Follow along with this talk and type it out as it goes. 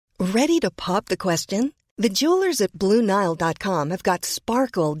Ready to pop the question? The jewelers at BlueNile.com have got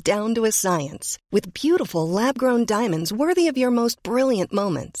sparkle down to a science with beautiful lab-grown diamonds worthy of your most brilliant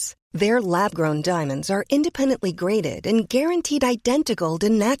moments. Their lab-grown diamonds are independently graded and guaranteed identical to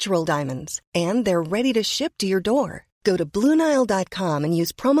natural diamonds, and they're ready to ship to your door. Go to BlueNile.com and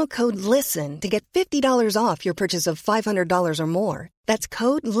use promo code LISTEN to get $50 off your purchase of $500 or more. That's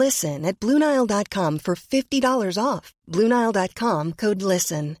code LISTEN at BlueNile.com for $50 off. BlueNile.com, code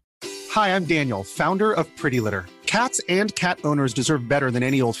LISTEN. Hi, I'm Daniel, founder of Pretty Litter. Cats and cat owners deserve better than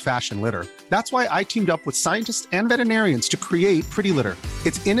any old-fashioned litter. That's why I teamed up with scientists and veterinarians to create Pretty Litter.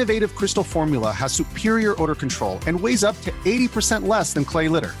 Its innovative crystal formula has superior odor control and weighs up to 80% less than clay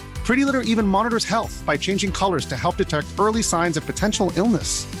litter. Pretty Litter even monitors health by changing colors to help detect early signs of potential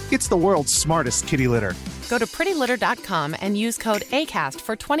illness. It's the world's smartest kitty litter. Go to prettylitter.com and use code ACAST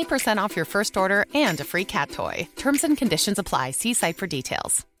for 20% off your first order and a free cat toy. Terms and conditions apply. See site for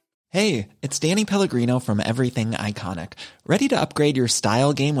details. Hey, it's Danny Pellegrino from Everything Iconic. Ready to upgrade your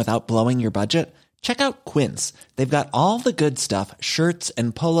style game without blowing your budget? Check out Quince. They've got all the good stuff, shirts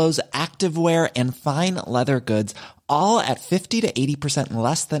and polos, activewear, and fine leather goods, all at 50 to 80%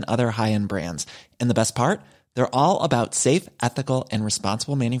 less than other high-end brands. And the best part? They're all about safe, ethical, and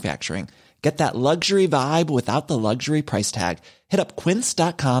responsible manufacturing. Get that luxury vibe without the luxury price tag. Hit up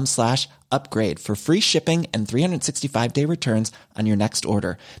quince.com/upgrade for free shipping and 365-day returns on your next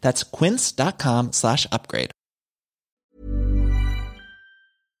order. That's quince.com/upgrade.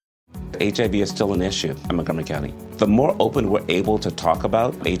 HIV is still an issue in Montgomery County. The more open we're able to talk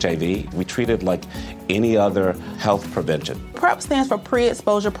about HIV, we treat it like any other health prevention. PrEP stands for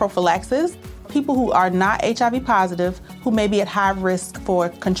pre-exposure prophylaxis. People who are not HIV positive, who may be at high risk for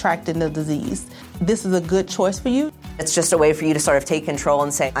contracting the disease. This is a good choice for you. It's just a way for you to sort of take control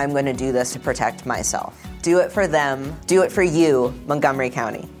and say, I'm going to do this to protect myself. Do it for them. Do it for you, Montgomery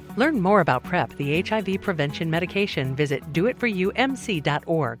County. Learn more about PrEP, the HIV prevention medication. Visit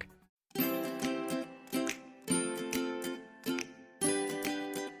doitforyoumc.org.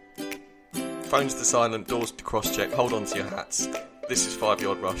 Phones to silent, doors to cross-check, hold on to your hats. This is 5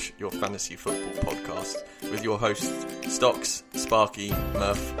 Yard Rush, your fantasy football podcast, with your hosts, Stocks, Sparky,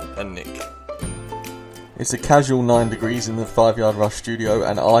 Murph and Nick. It's a casual 9 degrees in the 5 Yard Rush studio,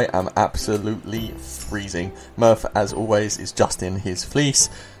 and I am absolutely freezing. Murph, as always, is just in his fleece.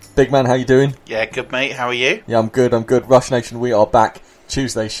 Big man, how you doing? Yeah, good mate, how are you? Yeah, I'm good. Rush Nation, we are back.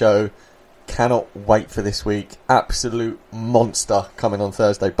 Tuesday show. Cannot wait for this week. Absolute monster coming on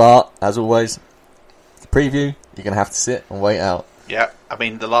Thursday. But, as always, the preview, you're going to have to sit and wait out. Yeah, I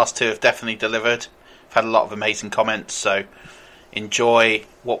mean, the last two have definitely delivered. I've had a lot of amazing comments, so enjoy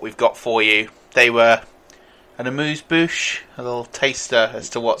what we've got for you. They were an amuse-bouche, a little taster as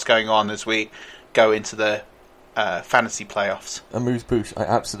to what's going on as we go into the fantasy playoffs. Amuse-bouche, I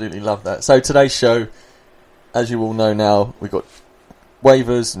absolutely love that. So today's show, as you all know now, we've got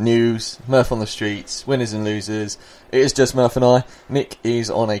waivers, news, Murph on the streets, winners and losers. It is just Murph and I. Nick is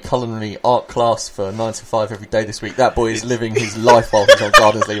on a culinary art class for 9 to 5 every day this week. That boy is living his life while he's on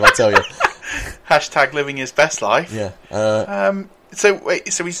Gardens Leave, I tell you. Hashtag living his best life. Yeah. Let's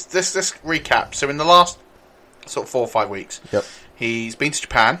recap. So in the last sort of 4 or 5 weeks, yep, he's been to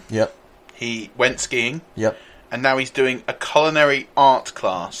Japan. Yep. He went skiing. Yep. And now he's doing a culinary art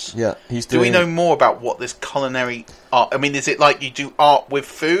class. Yeah, Do we know more about what this culinary art... I mean, is it like you do art with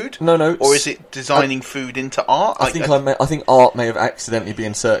food? No. Or is it designing food into art? I think art may have accidentally been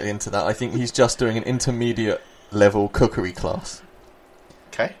inserted into that. I think he's just doing an intermediate level cookery class.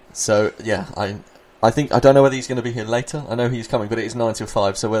 Okay. So, yeah, I don't know whether he's going to be here later. I know he's coming, but it is 9 till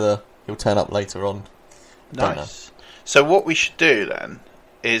 5, so whether he'll turn up later on, don't know. So what we should do then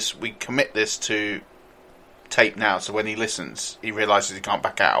is we commit this to tape now, so when he listens, he realises he can't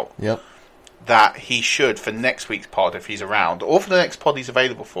back out. Yep. That he should, for next week's pod, if he's around, or for the next pod he's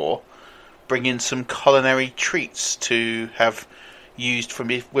available for, bring in some culinary treats to have used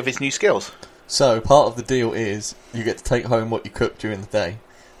with his new skills. So, part of the deal is you get to take home what you cook during the day,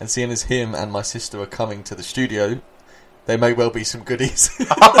 and seeing as him and my sister are coming to the studio, there may well be some goodies.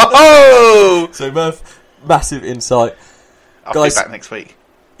 Oh! So, Murph, massive insight. I'll be back next week.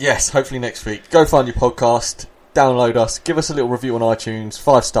 Yes, hopefully next week. Go find your podcast, download us, give us a little review on iTunes,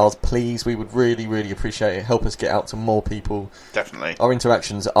 5 stars please, we would really, really appreciate it. Help us get out to more people. Definitely. Our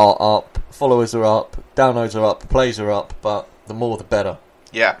interactions are up, followers are up, downloads are up, plays are up, but the more the better.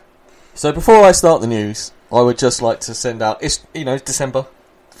 Yeah. So before I start the news, I would just like to send out, it's December,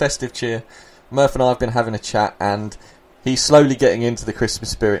 festive cheer. Murph and I have been having a chat and he's slowly getting into the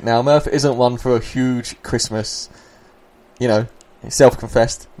Christmas spirit. Now, Murph isn't one for a huge Christmas,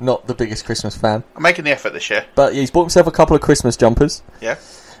 self-confessed, not the biggest Christmas fan. I'm making the effort this year. But he's bought himself a couple of Christmas jumpers. Yeah.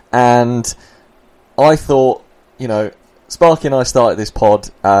 And I thought, you know, Sparky and I started this pod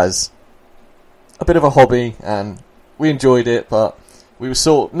as a bit of a hobby, and we enjoyed it, but we were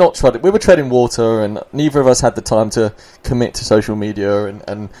we were treading water, and neither of us had the time to commit to social media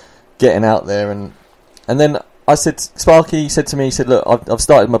and getting out there. And then Sparky said to me, he said, look, I've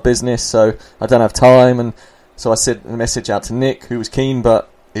started my business, so I don't have time. And so I sent a message out to Nick, who was keen, but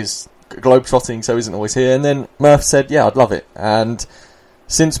is globetrotting, so isn't always here. And then Murph said, yeah, I'd love it. And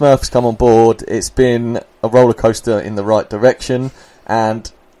since Murph's come on board, it's been a roller coaster in the right direction.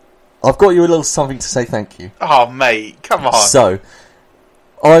 And I've got you a little something to say thank you. Oh, mate, come on. So,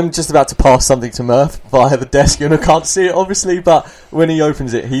 I'm just about to pass something to Murph via the desk, and I can't see it, obviously, but when he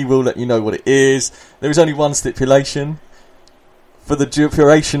opens it, he will let you know what it is. There is only one stipulation. For the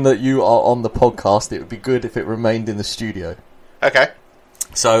duration that you are on the podcast, it would be good if it remained in the studio. Okay.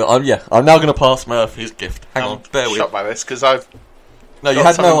 So, I'm now going to pass Murph his gift. Hang on, bear with me. I'm shocked by this, because I've... No, you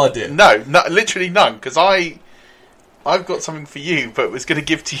had no idea. No, literally none, because I've got something for you, but was going to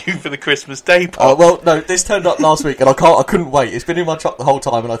give to you for the Christmas Day pod. Well, no, this turned up last week, and I couldn't wait. It's been in my truck the whole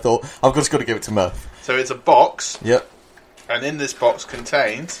time, and I thought, I've just got to give it to Murph. So it's a box. Yep. And in this box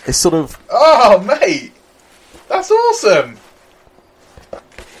contains... It's sort of... Oh, mate! That's awesome!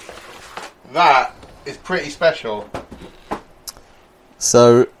 That is pretty special.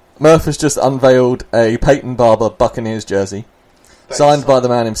 So, Murph has just unveiled a Peyton Barber Buccaneers jersey, signed by the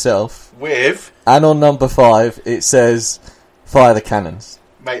man himself. With? And on number 5, it says, "Fire the cannons."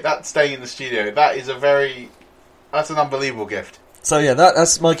 Mate, that's staying in the studio. That's an unbelievable gift. So yeah,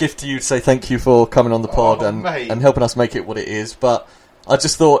 that's my gift to you to say thank you for coming on the pod and helping us make it what it is. But I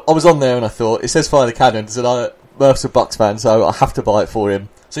just thought, I was on there and I thought, it says "Fire the cannons," and Murph's a Bucks fan, so I have to buy it for him.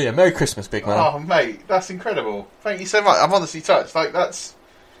 So yeah, Merry Christmas, big man. Oh, mate, that's incredible. Thank you so much. I'm honestly touched.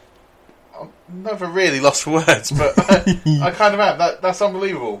 I'm never really lost for words, but I kind of am. That's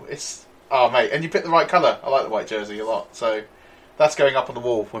unbelievable. Mate, and you picked the right colour. I like the white jersey a lot, so that's going up on the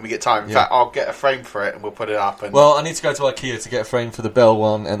wall when we get time. In fact, I'll get a frame for it and we'll put it up. Well, I need to go to IKEA to get a frame for the Bell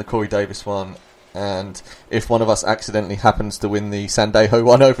one and the Corey Davis one, and if one of us accidentally happens to win the Sandejo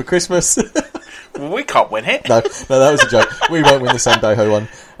one over Christmas... Well, we can't win it. No, that was a joke. We won't win the Sandejo one.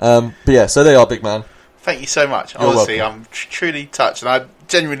 But yeah, so they are, big man. Thank you so much. You're Honestly, welcome. I'm truly touched, and I had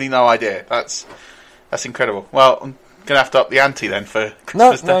genuinely no idea. That's incredible. Well, I'm going to have to up the ante then for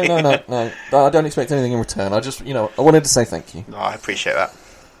Christmas Day. No. I don't expect anything in return. I just, I wanted to say thank you. No, I appreciate that.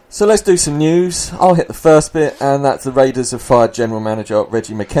 So let's do some news. I'll hit the first bit, and that's the Raiders have fired General Manager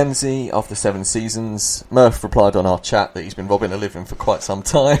Reggie McKenzie after 7 seasons. Murph replied on our chat that he's been robbing a living for quite some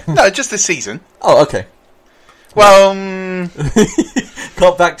time. No, just this season. Oh, okay. Well...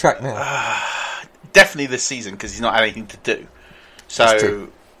 Can't backtrack now. Definitely this season, because he's not had anything to do. So,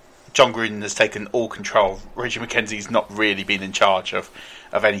 John Gruden has taken all control. Reggie McKenzie's not really been in charge of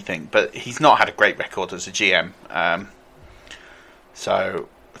anything, but he's not had a great record as a GM. So,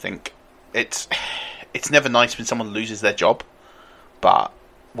 I think it's never nice when someone loses their job, but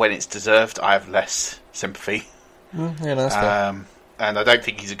when it's deserved, I have less sympathy. Yeah, that's fair. And I don't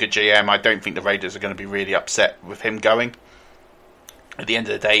think he's a good GM. I don't think the Raiders are going to be really upset with him going. At the end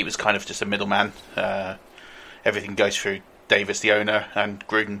of the day, he was kind of just a middleman. Everything goes through Davis, the owner, and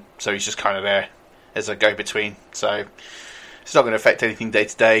Gruden, so he's just kind of there as a go-between. So it's not going to affect anything day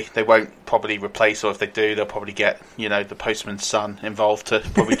to day. They won't probably replace, or if they do, they'll probably get the postman's son involved to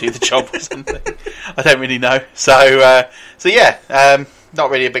probably do the job or something. I don't really know. So yeah, not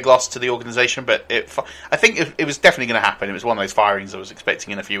really a big loss to the organisation, but I think it was definitely going to happen. It was one of those firings I was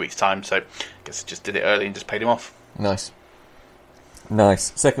expecting in a few weeks' time, so I guess I just did it early and just paid him off. Nice.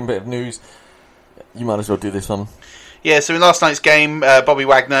 Second bit of news. You might as well do this one. Yeah, so in last night's game, Bobby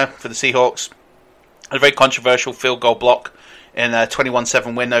Wagner for the Seahawks had a very controversial field goal block in a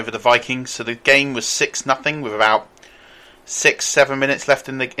 21-7 win over the Vikings. So the game was 6-0 with about 6-7 minutes left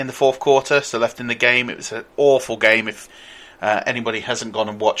in the fourth quarter. So left in the game, it was an awful game. If anybody hasn't gone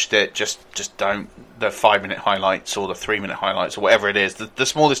and watched it, just don't. The 5-minute highlights or the 3-minute highlights or whatever it is, the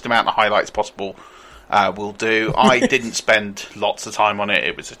smallest amount of highlights possible will do. I didn't spend lots of time on it.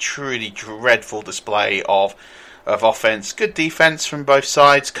 It was a truly dreadful display of offense. Good defense from both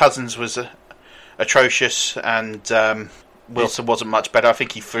sides. Cousins was atrocious, and Wilson wasn't much better. I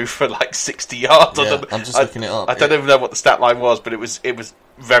think he threw for like 60 yards. Yeah, I'm just looking it up. I don't even know what the stat line was, but it was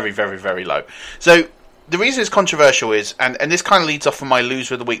very, very, very low. So the reason it's controversial is, and this kind of leads off from my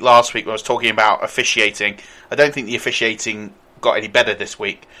loser of the week last week when I was talking about officiating. I don't think the officiating got any better this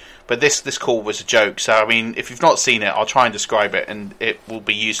week. But this call was a joke. So, I mean, if you've not seen it, I'll try and describe it, and it will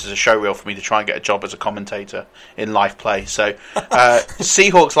be used as a showreel for me to try and get a job as a commentator in live play. So,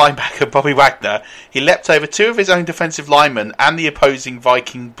 Seahawks linebacker Bobby Wagner, he leapt over 2 of his own defensive linemen and the opposing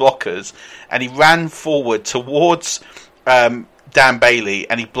Viking blockers, and he ran forward towards Dan Bailey,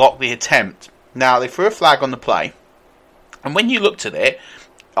 and he blocked the attempt. Now, they threw a flag on the play, and when you looked at it,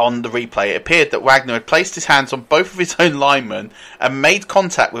 on the replay, it appeared that Wagner had placed his hands on both of his own linemen and made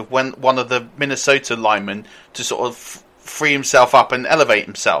contact with one of the Minnesota linemen to sort of free himself up and elevate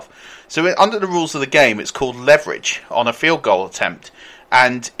himself. So under the rules of the game, it's called leverage on a field goal attempt,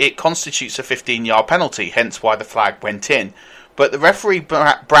 and it constitutes a 15-yard penalty, hence why the flag went in. But the referee,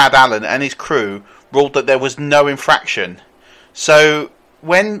 Brad Allen, and his crew ruled that there was no infraction. So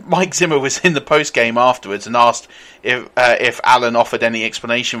when Mike Zimmer was in the post-game afterwards and asked if Allen offered any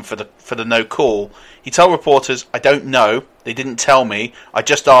explanation for the no call, he told reporters, "I don't know. They didn't tell me. I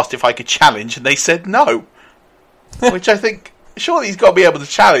just asked if I could challenge, and they said no." Which I think, surely he's got to be able to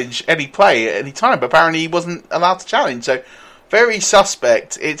challenge any play at any time, but apparently he wasn't allowed to challenge. So, very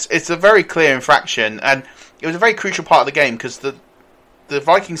suspect. It's a very clear infraction, and it was a very crucial part of the game because the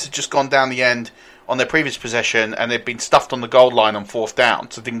Vikings had just gone down the end on their previous possession, and they'd been stuffed on the goal line on 4th down,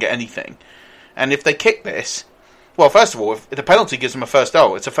 so didn't get anything. And if they kick this, well, first of all, if the penalty gives them a first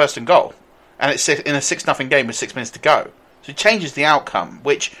goal, it's a 1st and goal, and it's in a 6-0 game with 6 minutes to go. So it changes the outcome,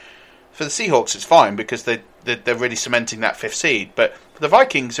 which for the Seahawks it's fine because they're really cementing that 5th seed. But the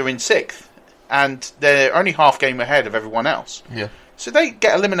Vikings are in 6th, and they're only half game ahead of everyone else. Yeah. So they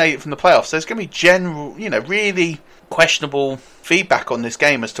get eliminated from the playoffs. There's going to be general, really questionable feedback on this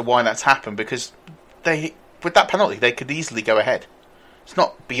game as to why that's happened, because with that penalty, they could easily go ahead. It's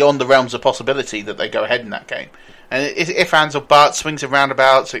not beyond the realms of possibility that they go ahead in that game. And if ands or buts, swings and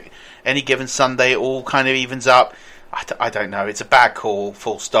roundabouts, any given Sunday, it all kind of evens up. I don't know. It's a bad call,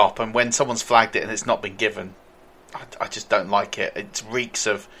 full stop. And when someone's flagged it and it's not been given, I just don't like it. It reeks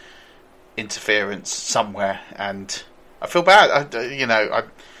of interference somewhere, and I feel bad. I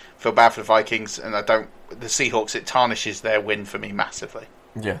feel bad for the Vikings, and the Seahawks. It tarnishes their win for me massively.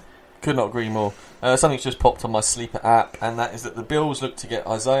 Yeah. Could not agree more. Something's just popped on my Sleeper app, and that is that the Bills look to get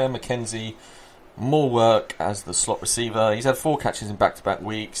Isaiah McKenzie more work as the slot receiver. He's had 4 catches in back-to-back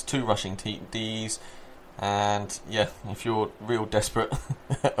weeks, 2 rushing TDs, and yeah, if you're real desperate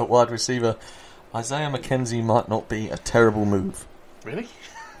at wide receiver, Isaiah McKenzie might not be a terrible move. Really?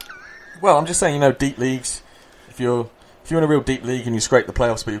 Well, I'm just saying, deep leagues. If you're in a real deep league and you scrape the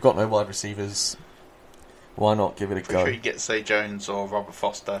playoffs, but you've got no wide receivers, why not give it a go? Sure you get Zay Jones or Robert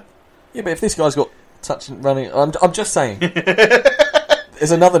Foster. Yeah, but if this guy's got touch and running, I'm just saying.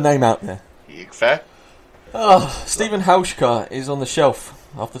 There's another name out there. Fair. Stephen Hauschka is on the shelf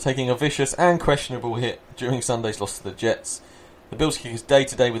after taking a vicious and questionable hit during Sunday's loss to the Jets. The Bills kick is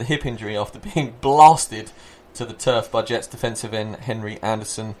day-to-day with a hip injury after being blasted to the turf by Jets defensive end Henry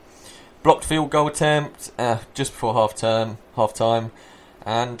Anderson. Blocked field goal attempt just before half-time.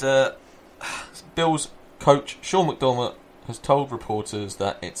 And Bills coach Sean McDermott has told reporters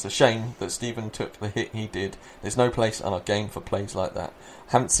that it's a shame that Stephen took the hit he did. There's no place on our game for plays like that.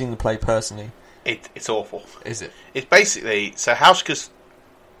 Haven't seen the play personally. It's awful. Is it? It's basically, so Hauschka's,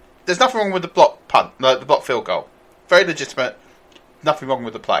 there's nothing wrong with the block punt, the block field goal. Very legitimate. Nothing wrong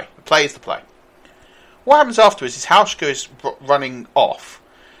with the play. The play is the play. What happens afterwards is Hauschka is running off,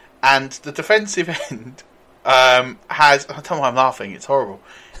 and the defensive end has, I don't know why I'm laughing, it's horrible.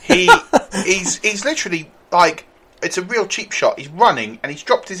 He's literally like, it's a real cheap shot. He's running and he's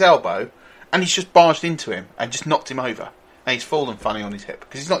dropped his elbow and he's just barged into him and just knocked him over. And he's fallen funny on his hip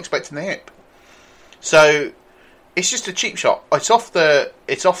because he's not expecting the hip. So it's just a cheap shot. It's off the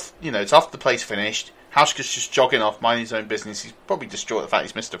play's finished. Hauschka's just jogging off, minding his own business. He's probably distraught at the fact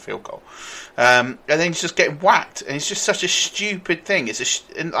he's missed a field goal. And then he's just getting whacked. And it's just such a stupid thing.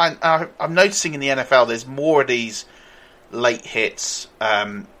 I'm noticing in the NFL there's more of these late hits,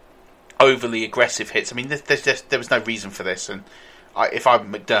 overly aggressive hits. I mean, there was no reason for this, and if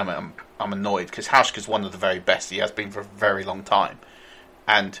I'm McDermott, I'm annoyed because Hauschka's one of the very best. He has been for a very long time,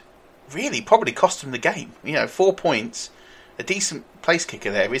 and really probably cost him the game. 4 points, a decent place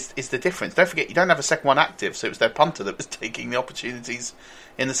kicker there is the difference. Don't forget, you don't have a second one active, so it was their punter that was taking the opportunities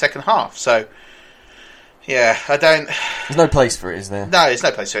in the second half. So, yeah, There's no place for it, is there? No, there's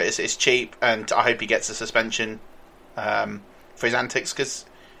no place for it. It's cheap, and I hope he gets a suspension for his antics because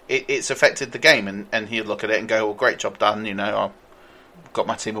it's affected the game, and he'll look at it and go, well, great job done, I've got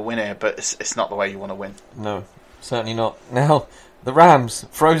my team a win here, but it's not the way you want to win. No. Certainly not. Now, the Rams,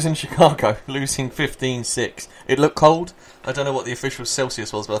 frozen Chicago, losing 15-6. It looked cold. I don't know what the official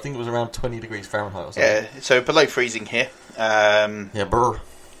Celsius was, but I think it was around 20 degrees Fahrenheit or something. Yeah, so below freezing here. Brr.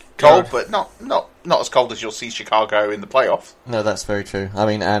 Cold, but not as cold as you'll see Chicago in the playoffs. No, that's very true. I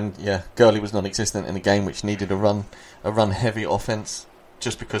mean, and yeah, Gurley was non-existent in a game which needed a run-heavy offense,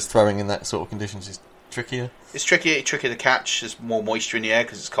 just because throwing in that sort of conditions is trickier. It's trickier to catch. There's more moisture in the air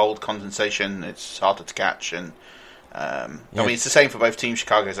because it's cold, condensation. It's harder to catch, and I mean, it's the same for both teams.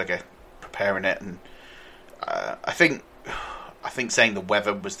 Chicago's preparing it, and I think saying the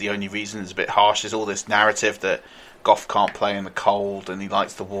weather was the only reason is a bit harsh. There's all this narrative that Goff can't play in the cold and he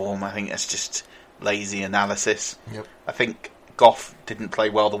likes the warm. I think that's just lazy analysis. Yep. I think Goff didn't play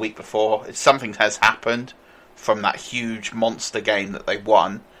well the week before. Something has happened from that huge monster game that they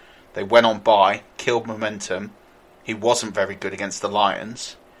won. They went on bye, killed momentum. He wasn't very good against the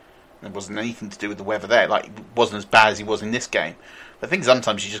Lions. There wasn't anything to do with the weather there. Like, it wasn't as bad as he was in this game. But I think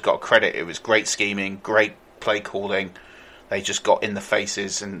sometimes you just got to credit. It was great scheming, great play calling. They just got in the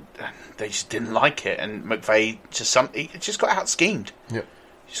faces and they just didn't like it. And McVay just got out schemed. Yep.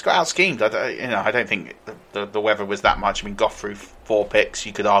 Just got out schemed. I don't think the weather was that much. I mean, Goff threw 4 picks.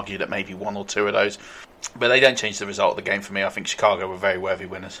 You could argue that maybe 1 or 2 of those, but they don't change the result of the game for me. I think Chicago were very worthy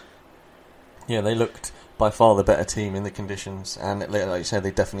winners. Yeah, they looked by far the better team in the conditions, and like you said,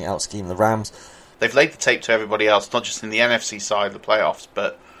 they definitely out-schemed the Rams. They've laid the tape to everybody else, not just in the NFC side of the playoffs,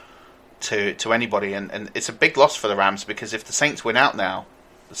 but to anybody. And it's a big loss for the Rams because if the Saints win out now,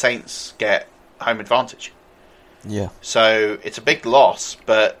 the Saints get home advantage. Yeah. So it's a big loss,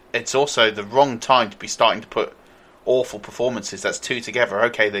 but it's also the wrong time to be starting to put awful performances. That's 2 together.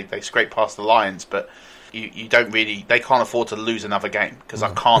 Okay, they scrape past the Lions, but you don't really... They can't afford to lose another game because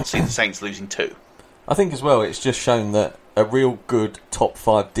I can't see the Saints losing 2. I think as well, it's just shown that a real good top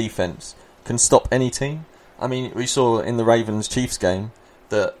 5 defence can stop any team. I mean, we saw in the Ravens-Chiefs game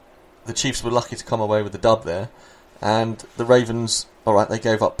that the Chiefs were lucky to come away with the dub there, and the Ravens, alright, they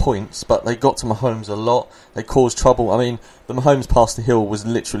gave up points, but they got to Mahomes a lot. They caused trouble. I mean, the Mahomes pass to Hill was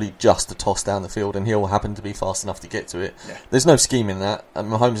literally just a toss down the field, and Hill happened to be fast enough to get to it. Yeah. There's no scheme in that, and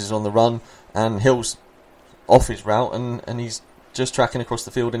Mahomes is on the run, and Hill's off his route, and he's just tracking across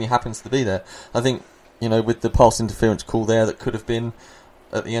the field, and he happens to be there. I think, with the pass interference call there that could have been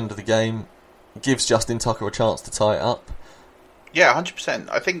at the end of the game, gives Justin Tucker a chance to tie it up. Yeah, 100%.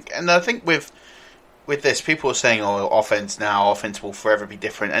 I think with this, people are saying, offense will forever be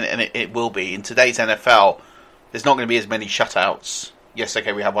different, and it will be. In today's NFL, there's not going to be as many shutouts. Yes,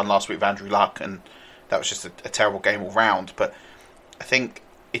 okay, we had one last week with Andrew Luck, and that was just a terrible game all round, but I think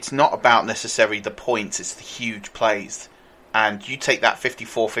it's not about necessarily the points, it's the huge plays. And you take that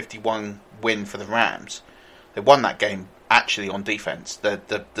 54-51 win for the Rams, they won that game actually on defense.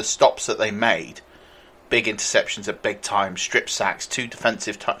 The stops that they made, big interceptions at big times, strip sacks, 2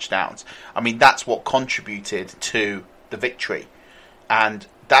 defensive touchdowns. I mean, that's what contributed to the victory. And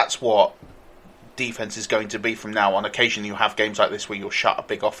that's what defense is going to be from now on. Occasionally you have games like this where you'll shut a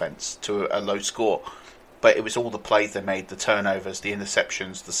big offense to a low score. But it was all the plays they made, the turnovers, the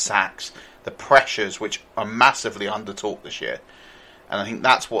interceptions, the sacks, the pressures, which are massively under-talked this year. And I think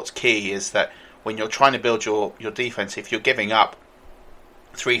that's what's key, is that when you're trying to build your defense, if you're giving up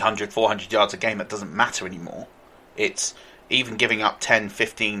 300, 400 yards a game, that doesn't matter anymore. It's even giving up 10,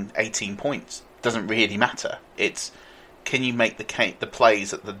 15, 18 points. Doesn't really matter. It's, can you make the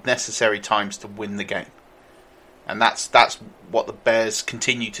plays at the necessary times to win the game? And that's what the Bears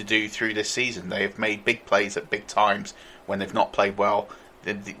continue to do through this season. They have made big plays at big times when they've not played well.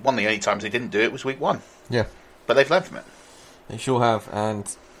 One of the only times they didn't do it was week 1. Yeah. But they've learned from it. They sure have,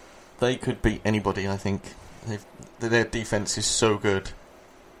 and they could beat anybody, I think. Their defense is so good.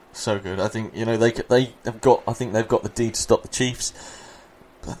 So good. I think, they've got the D to stop the Chiefs.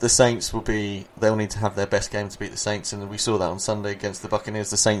 The Saints they'll need to have their best game to beat the Saints, and we saw that on Sunday against the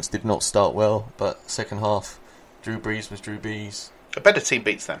Buccaneers. The Saints did not start well, but second half, Drew Brees was Drew Brees. A better team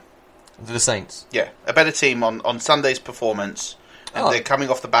beats them. The Saints? Yeah, a better team on Sunday's performance. And they're coming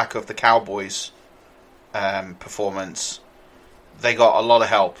off the back of the Cowboys' performance. They got a lot of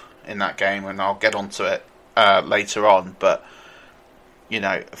help in that game, and I'll get onto it later on. But,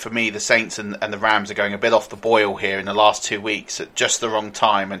 for me, the Saints and the Rams are going a bit off the boil here in the last 2 weeks at just the wrong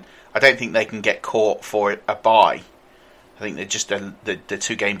time. And I don't think they can get caught for a bye. I think they're just the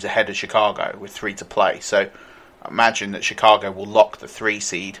 2 games ahead of Chicago with 3 to play. So I imagine that Chicago will lock the 3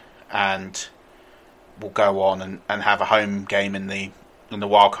 seed and will go on and have a home game in the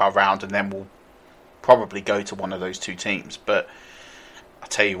wildcard round, and then we'll probably go to one of those 2 teams. But I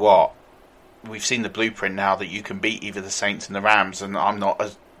tell you what, we've seen the blueprint now that you can beat either the Saints and the Rams, and I'm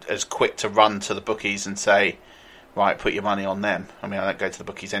not as quick to run to the bookies and say, right, put your money on them. I mean, I don't go to the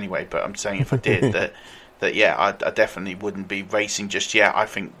bookies anyway, but I'm saying if I did, I definitely wouldn't be racing just yet. I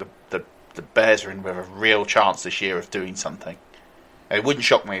think the Bears are in with a real chance this year of doing something. It wouldn't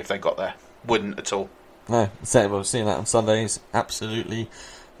shock me if they got there. Wouldn't at all. No, well, seeing that on Sundays absolutely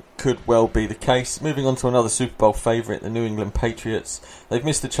could well be the case. Moving on to another Super Bowl favourite, the New England Patriots. They've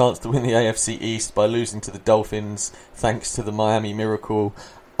missed a chance to win the AFC East by losing to the Dolphins thanks to the Miami Miracle.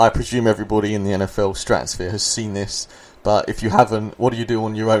 I presume everybody in the NFL stratosphere has seen this, but if you haven't, what do you do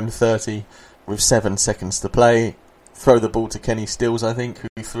on your own 30 with 7 seconds to play? Throw the ball to Kenny Stills, I think,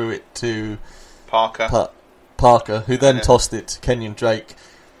 who threw it to Parker, who then tossed it to Kenyon Drake,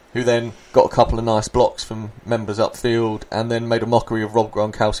 who then got a couple of nice blocks from members upfield and then made a mockery of Rob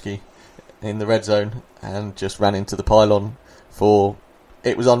Gronkowski in the red zone and just ran into the pylon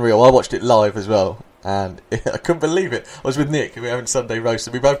it was unreal. I watched it live as well and I couldn't believe it. I was with Nick and we were having Sunday roast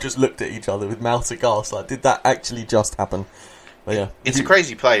and we both just looked at each other with mouths aghast like, did that actually just happen? But yeah, it's a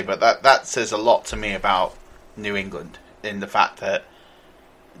crazy play, but that says a lot to me about New England in the fact that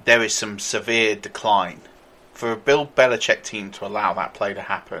there is some severe decline. For a Bill Belichick team to allow that play to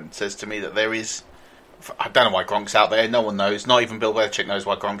happen says to me that there is... I don't know why Gronk's out there. No one knows. Not even Bill Belichick knows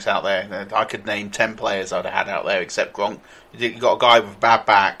why Gronk's out there. I could name 10 players I'd have had out there except Gronk. You've got a guy with a bad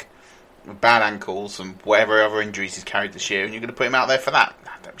back, with bad ankles, and whatever other injuries he's carried this year, and you're going to put him out there for that?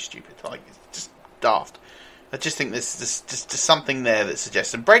 Don't be stupid. It's just daft. I just think there's just something there that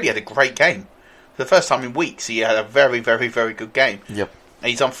suggests... And Brady had a great game. For the first time in weeks, he had a very, very, very good game. Yep. And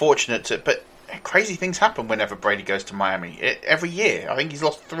he's unfortunate to... But crazy things happen whenever Brady goes to Miami. Every year. I think he's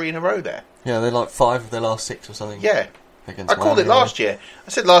lost 3 in a row there. Yeah, they're like 5 of their last 6 or something. Yeah. I called it last year. I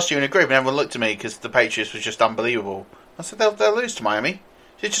said last year in a group and everyone looked at me because the Patriots was just unbelievable. I said they'll lose to Miami.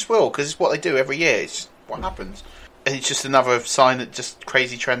 It just will because it's what they do every year. It's just what happens. And it's just another sign that just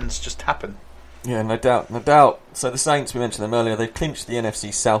crazy trends just happen. Yeah, no doubt. So the Saints, we mentioned them earlier, they've clinched the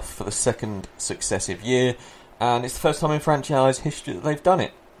NFC South for the 2nd successive year and it's the first time in franchise history that they've done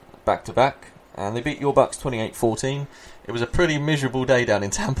it. Back to back. And they beat your Bucks 28-14. It was a pretty miserable day down in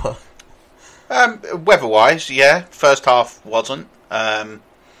Tampa. Weather-wise, yeah. First half wasn't. Yeah,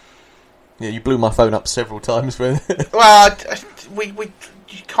 you blew my phone up several times. Well, you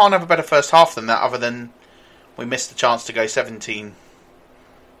can't have a better first half than that, other than we missed the chance to go 17-3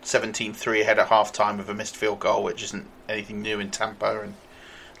 ahead at half-time with a missed field goal, which isn't anything new in Tampa. And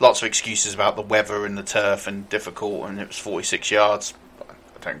lots of excuses about the weather and the turf and difficult, and it was 46 yards. I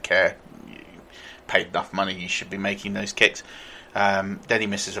don't care. Paid enough money, you should be making those kicks. Then he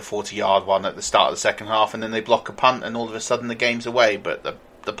misses a 40-yard one at the start of the second half, and then they block a punt, and all of a sudden the game's away. But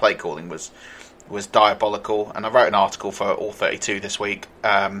the play calling was diabolical, and I wrote an article for All 32 this week.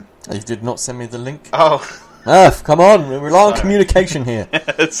 You did not send me the link? Oh, come on, we rely on communication here.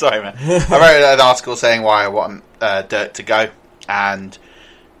 Sorry, man. I wrote an article saying why I want Dirt to go, and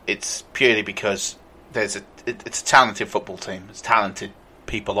it's purely because it's a talented football team. It's talented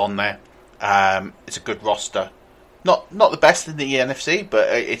people on there. It's a good roster, not the best in the NFC, but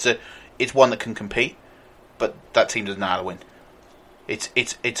it's one that can compete. But that team doesn't know how to win. It's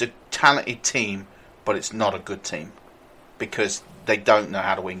a talented team, but it's not a good team because they don't know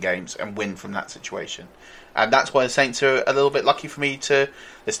how to win games and win from that situation. And that's why the Saints are a little bit lucky for me to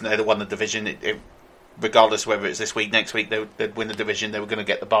listen. They won the division, regardless of whether it's this week, next week they'd win the division. They were going to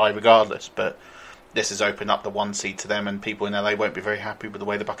get the bye regardless, but. This has opened up the 1 seed to them, and people in LA won't be very happy with the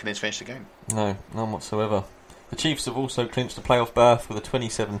way the Buccaneers finished the game. No, none whatsoever. The Chiefs have also clinched a playoff berth with a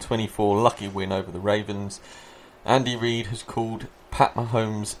 27-24 lucky win over the Ravens. Andy Reid has called Pat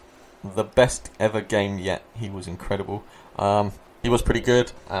Mahomes the best ever game yet. He was incredible. He was pretty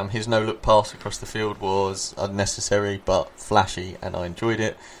good. His no-look pass across the field was unnecessary but flashy, and I enjoyed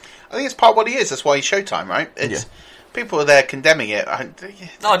it. I think it's part of what he is. That's why he's Showtime, right? It's... Yeah. People are there condemning it.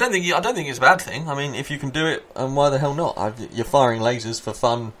 No, I don't think it's a bad thing. I mean, if you can do it, and why the hell not? You're firing lasers for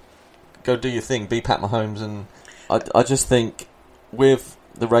fun. Go do your thing. Be Pat Mahomes, and I just think with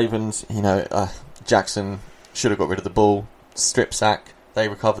the Ravens, Jackson should have got rid of the ball. Strip sack. They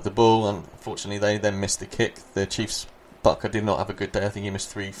recovered the ball, and unfortunately, they then missed the kick. The Chiefs Bucker did not have a good day. I think he missed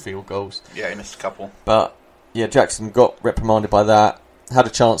 3 field goals. Yeah, he missed a couple. But yeah, Jackson got reprimanded by that. Had a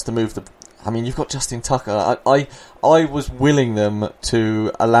chance to move the. I mean, you've got Justin Tucker. I was willing them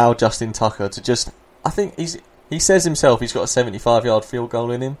to allow Justin Tucker to just... I think he says himself he's got a 75-yard field goal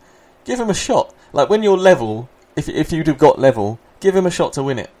in him. Give him a shot. Like, when you're level, if you'd have got level, give him a shot to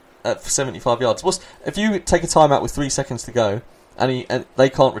win it at 75 yards. If you take a timeout with 3 seconds to go and they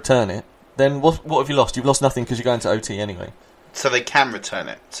can't return it, then what have you lost? You've lost nothing because you're going to OT anyway. So they can return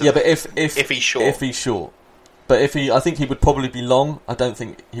it. So yeah, but if he's short. If he's short. But I think he would probably be long. I don't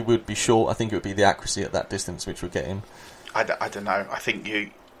think he would be short. I think it would be the accuracy at that distance which would get him. I don't know. I think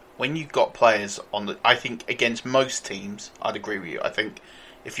when you've got players on I think against most teams, I'd agree with you. I think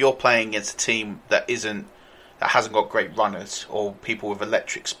if you're playing against a team that hasn't got great runners or people with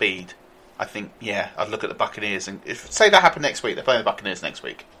electric speed, I think, I'd look at the Buccaneers. And say that happened next week, they're playing the Buccaneers next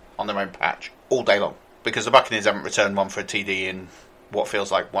week on their own patch all day long. Because the Buccaneers haven't returned one for a TD in what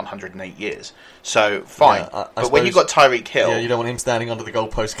feels like 108 years. So, fine. I but when you've got Tyreek Hill... Yeah, you don't want him standing under the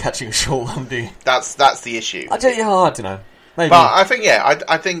goalpost catching a short one, do you? That's the issue. I don't know. Maybe. But I think,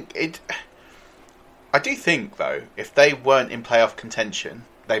 I think it... I do think, though, if they weren't in playoff contention,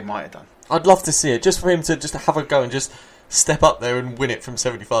 they might have done. I'd love to see it, just for him to just have a go and just step up there and win it from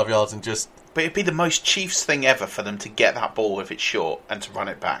 75 yards and just... But it'd be the most Chiefs thing ever for them to get that ball if it's short and to run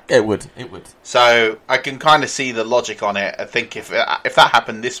it back. It would. So I can kind of see the logic on it. I think if that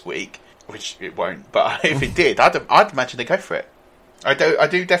happened this week, which it won't, but if it did, I'd imagine they'd go for it. I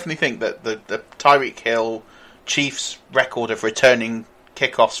do definitely think that the Tyreek Hill Chiefs record of returning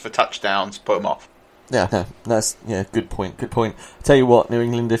kickoffs for touchdowns put them off. Yeah, no, that's good point. I'll tell you what, New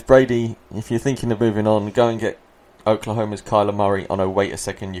England, if you're thinking of moving on, go and get Oklahoma's Kyler Murray. Oh no, wait a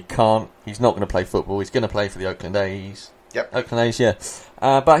second, you can't. He's not going to play football. He's going to play for the Oakland A's. Yep. Oakland A's, yeah.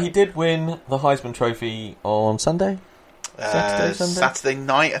 But he did win the Heisman Trophy on Sunday? Saturday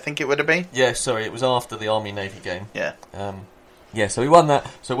night, I think it would have been. Yeah, sorry, it was after the Army-Navy game. Yeah. So he won that.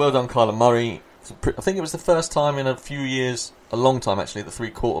 So well done, Kyler Murray. I think it was the first time in a few years, a long time actually, that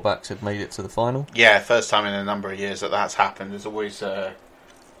 3 quarterbacks had made it to the final. Yeah, first time in a number of years that's happened. There's always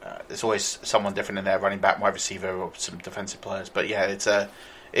someone different in there, running back, wide receiver, or some defensive players. But yeah, it's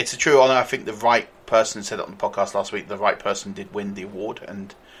a true honour. I think the right person said it on the podcast last week. The right person did win the award,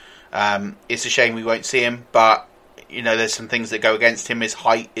 and it's a shame we won't see him. But there's some things that go against him. His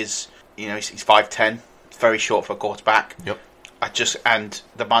height is, he's 5'10", very short for a quarterback. Yep. And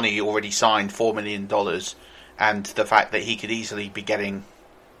the money he already signed, $4 million, and the fact that he could easily be getting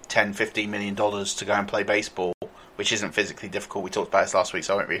 $10-15 million to go and play baseball, which isn't physically difficult. We talked about this last week,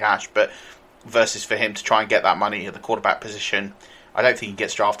 so I won't rehash. But versus for him to try and get that money at the quarterback position, I don't think he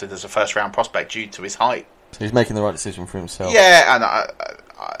gets drafted as a first-round prospect due to his height. So he's making the right decision for himself. Yeah, and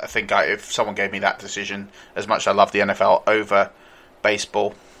I think if someone gave me that decision, as much as I love the NFL over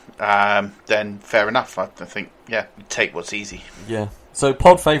baseball, then fair enough. I think, take what's easy. Yeah. So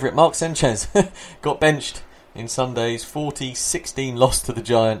pod favourite Mark Sanchez got benched in Sunday's 40-16 loss to the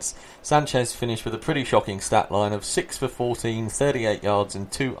Giants. Sanchez finished with a pretty shocking stat line of 6 for 14, 38 yards and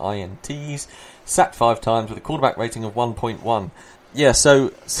 2 INTs, sacked 5 times with a quarterback rating of 1.1. Yeah, so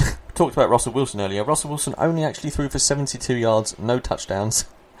talked about Russell Wilson earlier. Russell Wilson only actually threw for 72 yards, no touchdowns,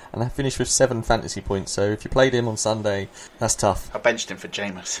 and I finished with 7 fantasy points. So if you played him on Sunday, that's tough. I benched him for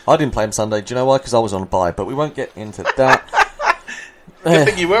Jameis. I didn't play him Sunday. Do you know why? Because I was on a bye, but we won't get into that. Good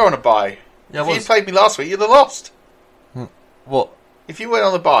thing you were on a bye. Yeah, if you played me last week, you'd have lost. What? If you went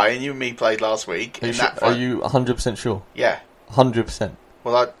on the bye and you and me played last week... Are you 100% sure? Yeah. 100%?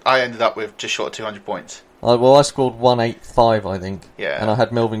 Well, I ended up with just short of 200 points. I scored 185, I think. Yeah. And I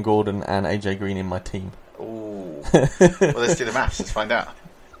had Melvin Gordon and AJ Green in my team. Ooh. Well, let's do the maths. Let's find out.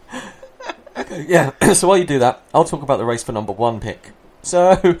 Okay, yeah. So while you do that, I'll talk about the race for number 1 pick.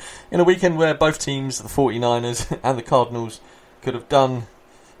 So, in a weekend where both teams, the 49ers and the Cardinals, could have done...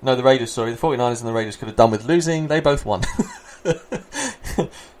 No, the Raiders, sorry. The 49ers and the Raiders could have done with losing. They both won.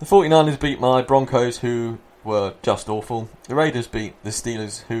 The 49ers beat my Broncos, who were just awful. The Raiders beat the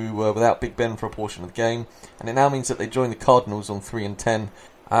Steelers, who were without Big Ben for a portion of the game. And it now means that they join the Cardinals on 3-10.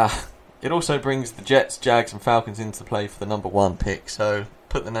 It also brings the Jets, Jags and Falcons into play for the number 1 pick. So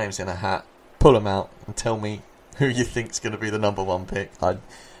put the names in a hat, pull them out, and tell me who you think's going to be the number 1 pick. I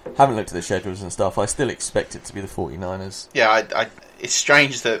haven't looked at the schedules and stuff. I still expect it to be the 49ers. Yeah, it's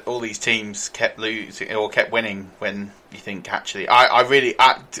strange that all these teams kept losing or kept winning when you think actually...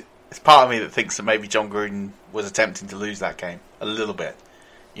 it's part of me that thinks that maybe John Gruden was attempting to lose that game a little bit.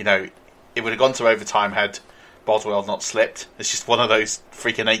 It would have gone to overtime had Boswell not slipped. It's just one of those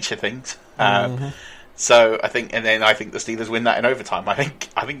freaking nature things. So I think the Steelers win that in overtime. I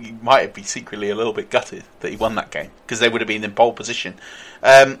think he might be secretly a little bit gutted that he won that game because they would have been in pole position.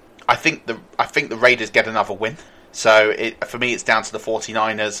 I think the Raiders get another win. So for me, it's down to the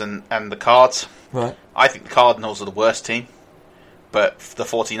 49ers and the Cards. Right. I think the Cardinals are the worst team, but the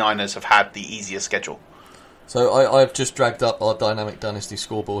 49ers have had the easier schedule. So I've just dragged up our Dynamic Dynasty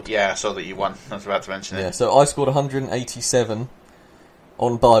scoreboard. Yeah, I saw that you won. I was about to mention it. Yeah, so I scored 187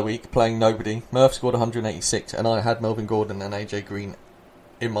 on bye week, playing nobody. Murph scored 186, and I had Melvin Gordon and AJ Green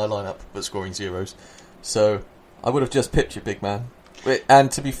in my lineup, but scoring zeros. So I would have just pipped you, big man. And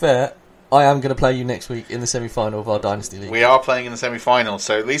to be fair, I am going to play you next week in the semi-final of our Dynasty League. We are playing in the semi-final,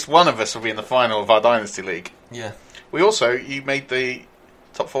 so at least one of us will be in the final of our Dynasty League. Yeah. You made the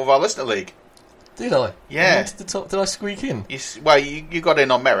top 4 of our Listener League. Did I? Yeah. I went to the top. Did I squeak in? You got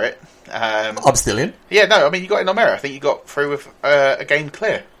in on merit. I'm still in. Yeah, no, I mean, you got in on merit. I think you got through with a game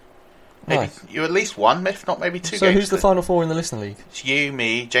clear. Maybe Nice. you at least one, if not maybe 2 So games. who's the final 4 in the Listener League? It's you,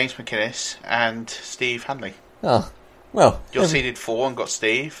 me, James McInnes, and Steve Hanley. Oh, well. You're seeded 4 and got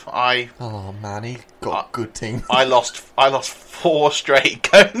Steve. Oh man, he got a good team. I lost 4 straight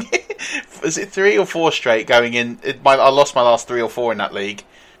going in. Was it 3 or 4 straight going in? I lost my last 3 or 4 in that league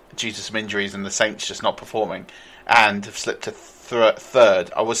due to some injuries and the Saints just not performing, and have slipped to third.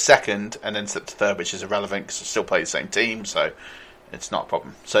 I was second and then slipped to third, which is irrelevant because I still play the same team, so it's not a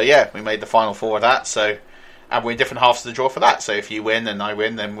problem. So yeah, we made the final 4 of that. So, and we're in different halves of the draw for that. So if you win and I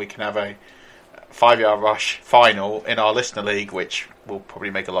win, then we can have a 5-yard rush final in our Listener League, which will probably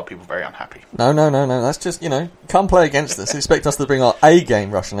make a lot of people very unhappy. No. That's just, come play against us. Expect us to bring our A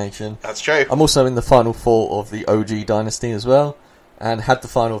game, Rush Nation. That's true. I'm also in the final 4 of the OG Dynasty as well. And had the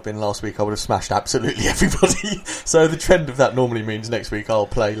final been last week, I would have smashed absolutely everybody. So the trend of that normally means next week I'll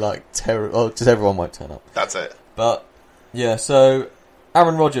play like terror. Just everyone won't turn up. That's it. But yeah, so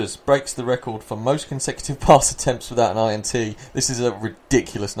Aaron Rodgers breaks the record for most consecutive pass attempts without an INT. This is a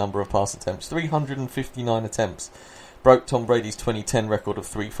ridiculous number of pass attempts. 359 attempts. Broke Tom Brady's 2010 record of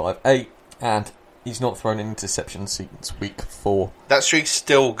 358. And he's not thrown an interception since week 4. That streak's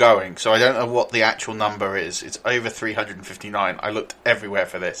still going, so I don't know what the actual number is. It's over 359. I looked everywhere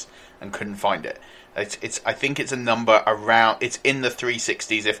for this and couldn't find it. I think it's a number around... It's in the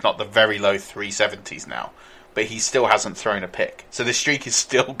 360s, if not the very low 370s now. But he still hasn't thrown a pick. So the streak is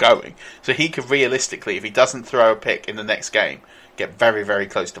still going. So he could realistically, if he doesn't throw a pick in the next game, get very, very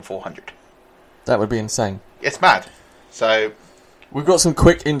close to 400. That would be insane. It's mad. So we've got some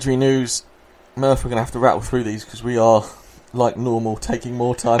quick injury news. Murph, we're going to have to rattle through these because we are, like normal, taking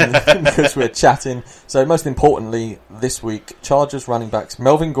more time because we're chatting. So most importantly, this week, Chargers running backs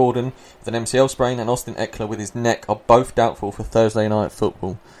Melvin Gordon with an MCL sprain and Austin Eckler with his neck are both doubtful for Thursday Night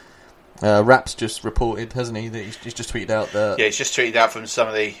Football. Raps just reported, hasn't he, that he's just tweeted out that... Yeah, he's just tweeted out from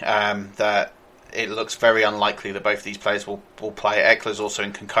somebody that it looks very unlikely that both of these players will play. Eckler's also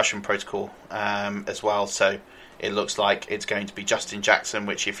in concussion protocol as well, so it looks like it's going to be Justin Jackson,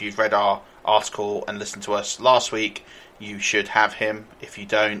 which if you've read our article and listened to us last week, you should have him. If you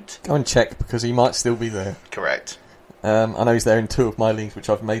don't... Go and check, because he might still be there. Correct. I know he's there in 2 of my leagues, which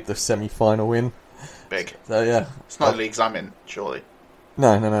I've made the semi-final in. Big. So, yeah. It's not the leagues I'm in, surely.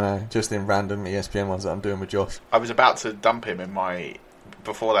 No. Just in random ESPN ones that I'm doing with Josh. I was about to dump him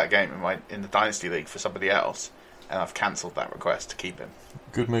before that game in the Dynasty League for somebody else, and I've cancelled that request to keep him.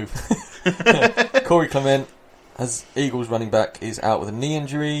 Good move. Corey Clement, as Eagles running back, is out with a knee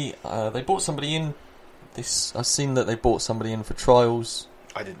injury. They brought somebody in. I've seen that they brought somebody in for trials.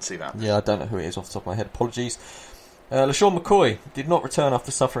 I didn't see that. Yeah, I don't know who it is off the top of my head. Apologies. LaShawn McCoy did not return after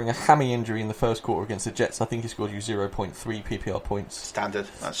suffering a hammy injury in the first quarter against the Jets. I think he scored you 0.3 PPR points. Standard.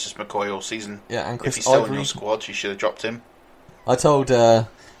 That's just McCoy all season. Yeah, and Chris if he's still Ivory, in your squad, you should have dropped him. I told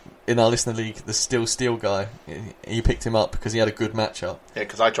in our listener league, the Still Steel guy, he picked him up because he had a good matchup. Yeah,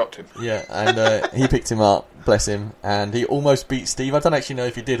 because I dropped him. Yeah, and he picked him up, bless him, and he almost beat Steve. I don't actually know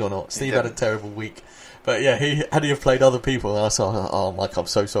if he did or not. Steve had a terrible week. But yeah, had he have played other people, and I said, oh Mike, I'm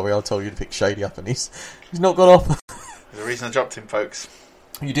so sorry, I told you to pick Shady up, and he's not got off. There's a reason I dropped him, folks.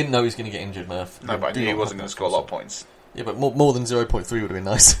 You didn't know he was going to get injured, Murph. No, but I knew he wasn't going to score a lot of points. Yeah, but more than 0.3 would have been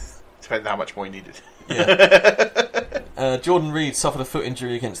nice. Depending on how much more he needed. Yeah. Jordan Reed suffered a foot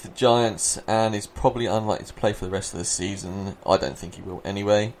injury against the Giants and is probably unlikely to play for the rest of the season. I don't think he will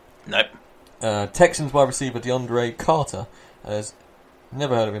anyway. Nope. Texans wide receiver DeAndre Carter has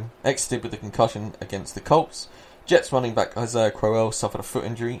never heard of him. Exited with a concussion against the Colts. Jets running back Isaiah Crowell suffered a foot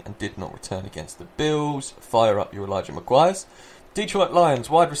injury and did not return against the Bills. Fire up your Elijah Maguires. Detroit Lions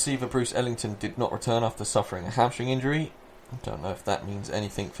wide receiver Bruce Ellington did not return after suffering a hamstring injury. I don't know if that means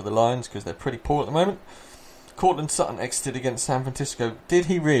anything for the Lions because they're pretty poor at the moment. Cortland Sutton exited against San Francisco. Did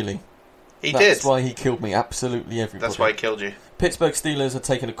he really? He did. That's why he killed me. Absolutely everybody. That's why he killed you. Pittsburgh Steelers are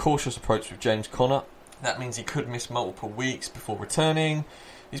taking a cautious approach with James Conner. That means he could miss multiple weeks before returning.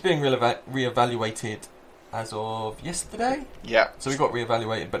 He's being re-evaluated as of yesterday. Yeah. So he got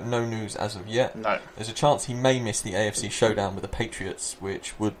re-evaluated, but no news as of yet. No. There's a chance he may miss the AFC showdown with the Patriots,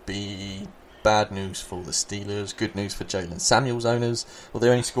 which would be bad news for the Steelers. Good news for Jalen Samuels owners. Well, they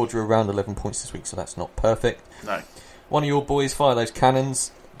only scored you around 11 points this week, so that's not perfect. No. One of your boys, fire those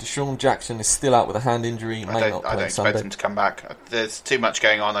cannons. Deshaun Jackson is still out with a hand injury. I don't Sunday. expect him to come back. There's too much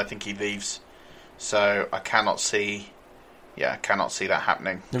going on. I think he leaves. So I cannot see I cannot see that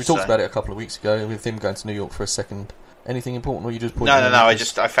happening. We talked about it a couple of weeks ago with him going to New York for a second. Anything important, or you just No.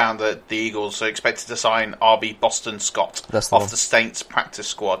 I found that the Eagles are expected to sign RB Boston Scott off the Saints practice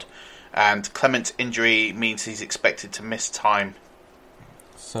squad, and Clement's injury means he's expected to miss time.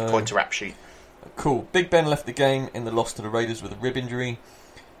 According to Rap Sheet. Cool. Big Ben left the game in the loss to the Raiders with a rib injury.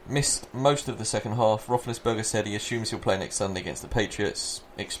 Missed most of the second half. Roethlisberger said he assumes he'll play next Sunday against the Patriots.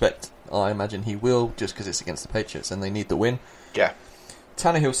 I imagine he will, just because it's against the Patriots and they need the win. Yeah.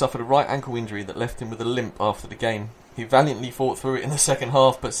 Tannehill suffered a right ankle injury that left him with a limp after the game. He valiantly fought through it in the second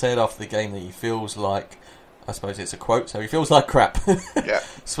half, but said after the game that he feels like, I suppose it's a quote, so he feels like crap. Yeah.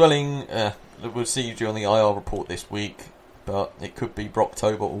 Swelling, we'll see you on the IR report this week, but it could be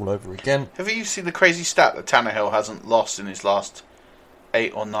Brocktober all over again. Have you seen the crazy stat that Tannehill hasn't lost in his last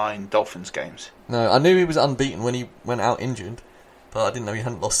 8 or 9 Dolphins games? No, I knew he was unbeaten when he went out injured, but I didn't know he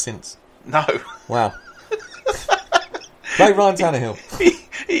hadn't lost since. No. Wow. Like Ryan Tannehill.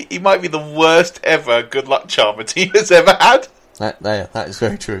 He might be the worst ever good luck charm a team has ever had. That is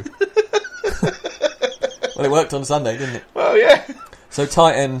very true. Well, it worked on Sunday, didn't it? Well, yeah. So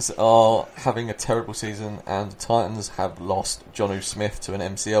tight ends are having a terrible season, and the Titans have lost Jonnu Smith to an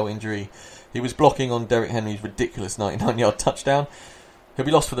MCL injury. He was blocking on Derrick Henry's ridiculous 99-yard touchdown. He'll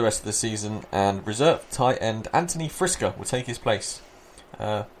be lost for the rest of the season, and reserve tight end Anthony Frisker will take his place.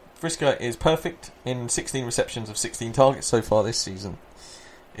 Frisker is perfect in 16 receptions of 16 targets so far this season.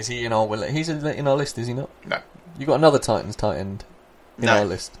 Is he in our He's in our list, is he not? No. You got another Titans tight end in our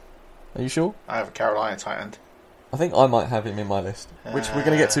list. Are you sure? I have a Carolina tight end. I think I might have him in my list, which we're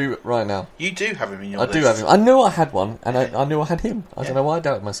going to get to right now. You do have him in your list. I do have him. I knew I had one, and I knew I had him. I don't know why I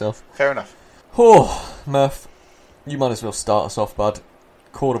doubted myself. Fair enough. Oh, Murph, you might as well start us off, bud.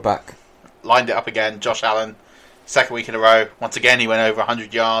 Quarterback. Lined it up again. Josh Allen, second week in a row. Once again, he went over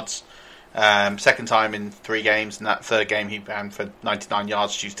 100 yards. Second time in 3 games, and that third game he ran for 99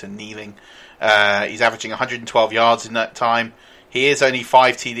 yards due to kneeling. He's averaging 112 yards in that time. He is only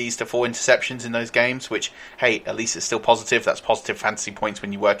 5 TDs to 4 interceptions in those games, which, hey, at least it's still positive. That's positive fantasy points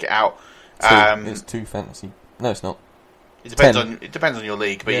when you work it out. It's 2 fantasy. No, it's not. It depends on your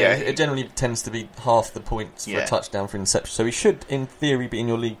league, but yeah. It generally tends to be half the points for a touchdown for interception. So he should, in theory, be in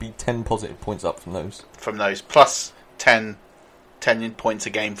your league, be 10 positive points up from those. Plus 10 points a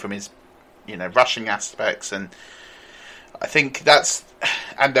game from his, rushing aspects, and I think that's.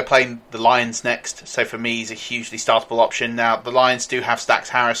 And they're playing the Lions next, so for me, he's a hugely startable option. Now, the Lions do have Stax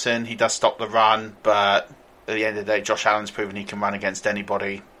Harrison. He does stop the run, but at the end of the day, Josh Allen's proven he can run against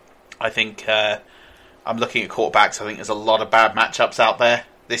anybody. I think I'm looking at quarterbacks. I think there's a lot of bad matchups out there.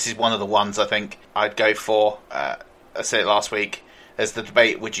 This is one of the ones I think I'd go for. I said it last week. There's the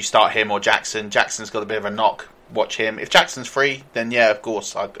debate, would you start him or Jackson? Jackson's got a bit of a knock. Watch him. If Jackson's free, then yeah, of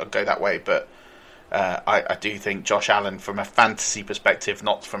course, I'd go that way, but I do think Josh Allen, from a fantasy perspective,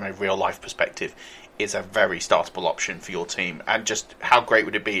 not from a real-life perspective, is a very startable option for your team. And just how great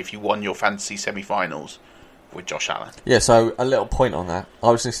would it be if you won your fantasy semi-finals with Josh Allen? Yeah, so a little point on that.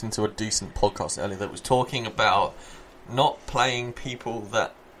 I was listening to a decent podcast earlier that was talking about not playing people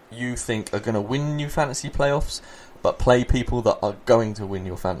that you think are going to win your fantasy playoffs, but play people that are going to win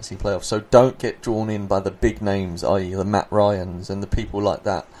your fantasy playoffs. So don't get drawn in by the big names, i.e. the Matt Ryans and the people like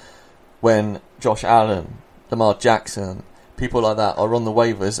that. When Josh Allen, Lamar Jackson, people like that are on the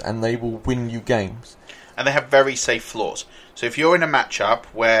waivers, and they will win you games. And they have very safe floors. So if you're in a matchup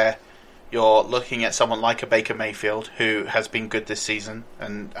where you're looking at someone like a Baker Mayfield, who has been good this season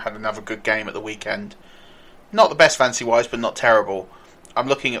and had another good game at the weekend, not the best fantasy-wise, but not terrible, I'm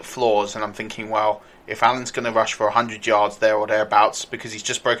looking at floors and I'm thinking, well, if Allen's going to rush for 100 yards there or thereabouts, because he's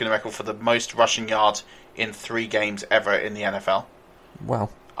just broken the record for the most rushing yards in 3 games ever in the NFL. Wow.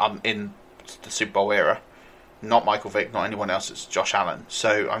 In the Super Bowl era. Not Michael Vick, not anyone else, it's Josh Allen.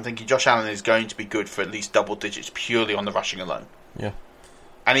 So I'm thinking Josh Allen is going to be good for at least double digits purely on the rushing alone. Yeah.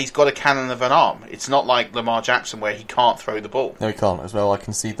 And he's got a cannon of an arm. It's not like Lamar Jackson where he can't throw the ball. No, he can't as well. I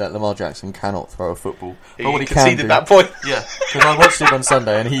concede that Lamar Jackson cannot throw a football. But what he conceded that point. Yeah, because I watched him on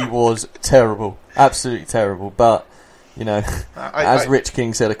Sunday and he was terrible. Absolutely terrible. But, as Rich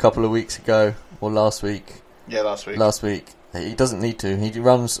King said a couple of weeks ago, or last week. Yeah, last week. He doesn't need to. He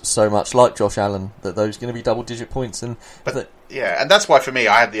runs so much like Josh Allen that those are going to be double-digit points. And that's why for me,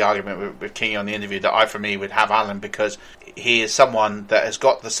 I had the argument with King on the interview that for me would have Allen, because he is someone that has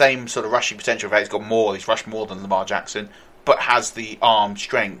got the same sort of rushing potential. He's got more. He's rushed more than Lamar Jackson, but has the arm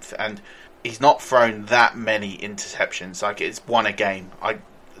strength, and he's not thrown that many interceptions. Like, it's won a game. I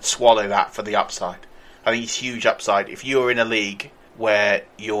swallow that for the upside. I think it's huge upside. If you're in a league where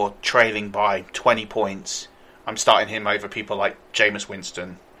you're trailing by 20 points, I'm starting him over people like Jameis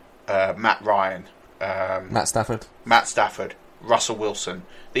Winston, Matt Ryan, Matt Stafford, Russell Wilson.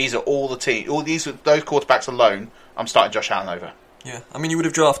 These are all the team. Those quarterbacks alone. I'm starting Josh Allen over. Yeah, I mean, you would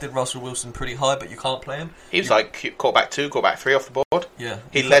have drafted Russell Wilson pretty high, but you can't play him. He was like quarterback 2, quarterback 3 off the board. Yeah,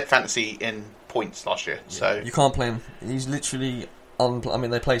 he led fantasy in points last year. Yeah. So you can't play him. He's literally. I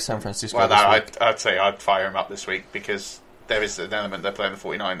mean, they play San Francisco. Well, this week. I'd say I'd fire him up this week because there is an element they're playing the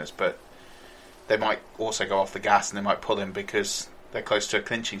 49ers, but they might also go off the gas and they might pull him because they're close to a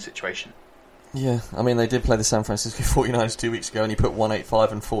clinching situation. Yeah, I mean, they did play the San Francisco 49ers 2 weeks ago and he put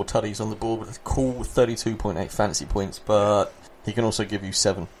 185 and 4 tutties on the board with a cool 32.8 fantasy points, but he can also give you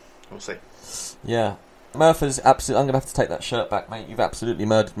 7. We'll see. Yeah. Murph is absolutely... I'm going to have to take that shirt back, mate. You've absolutely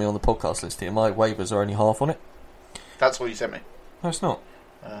murdered me on the podcast list here. My waivers are only half on it. That's what you sent me. No, it's not.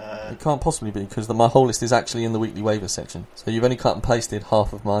 It can't possibly be because my whole list is actually in the weekly waiver section. So you've only cut and pasted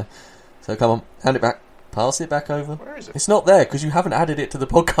half of my... So come on, hand it back. Pass it back over. Where is it? It's not there because you haven't added it to the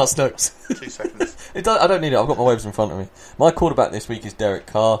podcast notes. 2 seconds. I don't need it. I've got my waivers in front of me. My quarterback this week is Derek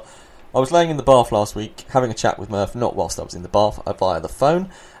Carr. I was laying in the bath last week having a chat with Murph, not whilst I was in the bath, via the phone,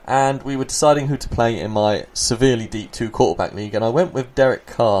 and we were deciding who to play in my severely deep 2 quarterback league, and I went with Derek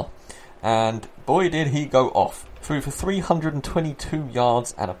Carr, and boy did he go off. Threw for 322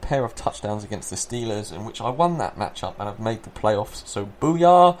 yards and a pair of touchdowns against the Steelers, in which I won that matchup and have made the playoffs, so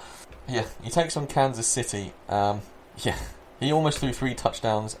booyah! Yeah, he takes on Kansas City. He almost threw 3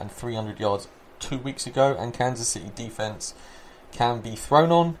 touchdowns and 300 yards 2 weeks ago, and Kansas City defense can be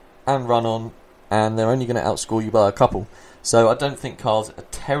thrown on and run on, and they're only going to outscore you by a couple. So I don't think Carr's a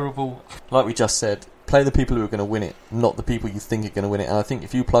terrible, like we just said, play the people who are going to win it, not the people you think are going to win it. And I think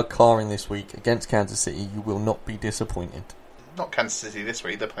if you plug Carr in this week against Kansas City, you will not be disappointed. Not Kansas City this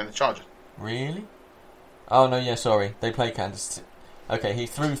week, they're playing the Chargers. Really? Oh, no, yeah, sorry. They play Kansas City. Okay, he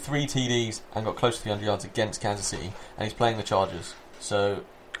threw 3 TDs and got close to 300 yards against Kansas City, and he's playing the Chargers. So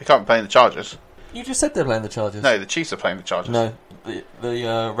He can't be playing the Chargers. You just said they're playing the Chargers. No, the Chiefs are playing the Chargers. No,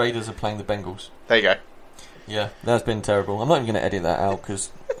 the Raiders are playing the Bengals. There you go. Yeah, that's been terrible. I'm not even going to edit that out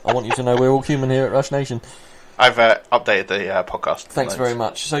because I want you to know we're all human here at Rush Nation. I've updated the podcast. Thanks very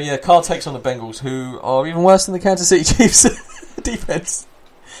much. So yeah, Carr takes on the Bengals, who are even worse than the Kansas City Chiefs defense.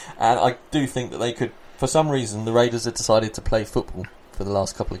 And I do think that they could, for some reason, the Raiders have decided to play football for the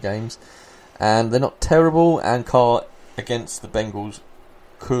last couple of games, and they're not terrible. And Carr against the Bengals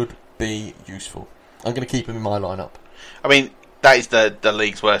could be useful. I'm going to keep him in my lineup. I mean, that is the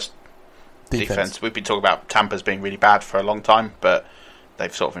league's worst defense. We've been talking about Tampa's being really bad for a long time, but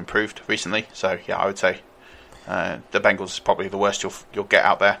they've sort of improved recently. So yeah, I would say the Bengals is probably the worst you'll get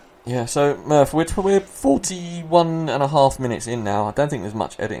out there. Yeah, so Murph, we're 41 and a half minutes in now. I don't think there's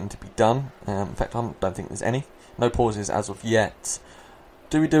much editing to be done. In fact, I don't think there's any. No pauses as of yet.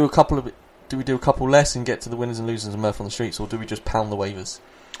 Do we do a couple less and get to the winners and losers and Murph on the streets, or do we just pound the waivers?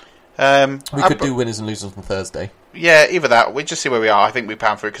 We could do winners and losers on Thursday. Yeah, either that. We just see where we are. I think we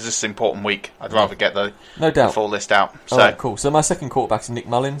pound through because this is an important week. I'd rather get the full list out. So. Alright, cool. So my second quarterback is Nick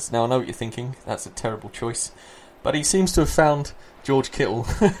Mullins. Now I know what you're thinking. That's a terrible choice. But he seems to have found George Kittle,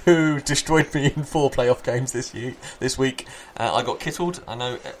 who destroyed me in 4 playoff games this week. I got kittled. I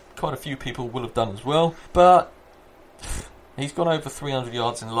know quite a few people will have done as well. But he's gone over 300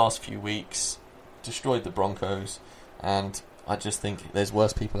 yards in the last few weeks, destroyed the Broncos, and I just think there's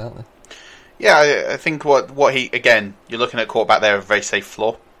worse people out there. Yeah, I think what he, again, you're looking at a quarterback there with a very safe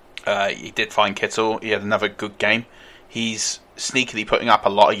floor. He did find Kittle. He had another good game. He's sneakily putting up a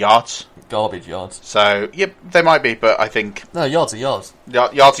lot of yards. Garbage yards. So, yeah, they might be, but I think... No, yards are yards.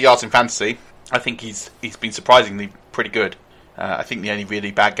 Yards are yards in fantasy. I think he's been surprisingly pretty good. I think the only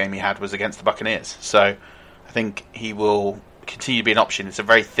really bad game he had was against the Buccaneers. So, I think he will continue to be an option. It's a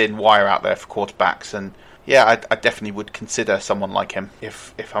very thin wire out there for quarterbacks, and yeah, I definitely would consider someone like him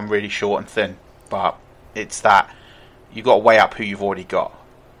if I'm really short and thin. But it's that you've got to weigh up who you've already got.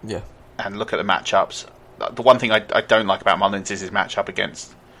 Yeah. And look at the matchups. The one thing I don't like about Mullins is his matchup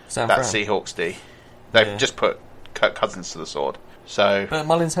against Seahawks D. They've just put Kirk Cousins to the sword. So, but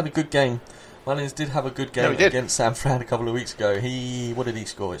Mullins had a good game. Mullins did have a good game against San Fran a couple of weeks ago. What did he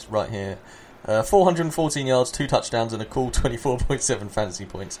score? It's right here. 414 yards, 2 touchdowns, and a cool 24.7 fantasy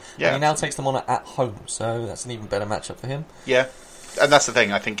points. Yeah. And he now takes them on at home, so that's an even better matchup for him. Yeah, and that's the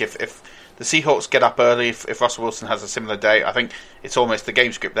thing. I think if the Seahawks get up early, if Russell Wilson has a similar day, I think it's almost the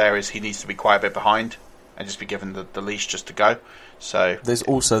game script there is he needs to be quite a bit behind and just be given the leash just to go. So there's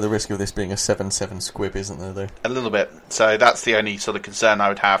also the risk of this being a 7-7 squib, isn't there, though? A little bit. So that's the only sort of concern I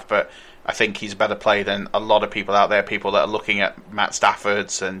would have, but I think he's a better play than a lot of people out there, people that are looking at Matt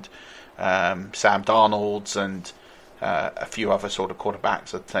Stafford's and Sam Darnold's and a few other sort of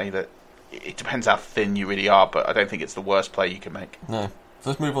quarterbacks. I'd say that it depends how thin you really are, but I don't think it's the worst play you can make. No. So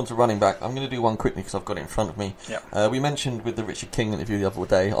let's move on to running back. I'm going to do one quickly because I've got it in front of me. Yep. We mentioned with the Richard King interview the other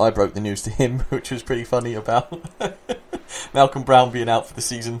day, I broke the news to him, which was pretty funny, about Malcolm Brown being out for the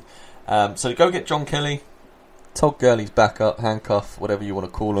season. So go get John Kelly, Todd Gurley's backup, handcuff, whatever you want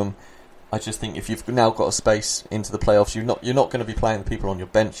to call them. I just think if you've now got a space into the playoffs, you're not going to be playing the people on your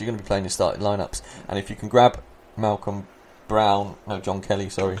bench. You're going to be playing your starting lineups. And if you can grab John Kelly,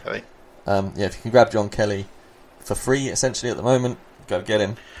 sorry. If you can grab John Kelly for free, essentially at the moment, go get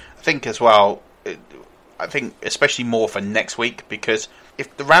him. I think as well, especially more for next week, because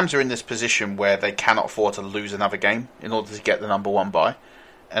if the Rams are in this position where they cannot afford to lose another game in order to get the number one bye,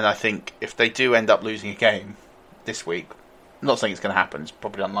 and I think if they do end up losing a game this week, I'm not saying it's going to happen, it's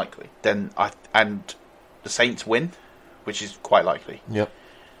probably unlikely, and the Saints win, which is quite likely,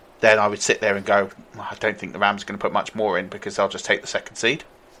 then I would sit there and go, I don't think the Rams are going to put much more in, because they'll just take the second seed,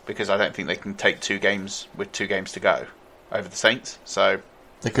 because I don't think they can take 2 games with 2 games to go over the Saints. So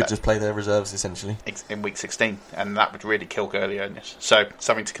they could just play their reserves essentially in week 16, and that would really kill Gurley owners. So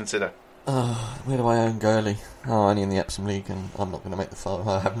something to consider. Where do I own Gurley? Only in the Epsom League, and I'm not going to make the final.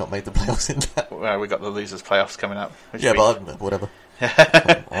 I have not made the playoffs in that. Well, we got the losers playoffs coming up. But whatever.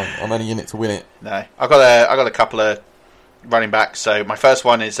 I'm only in it to win it. No, I got a couple of running backs. So my first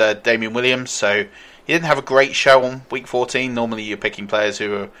one is Damien Williams. So he didn't have a great show on week 14. Normally you're picking players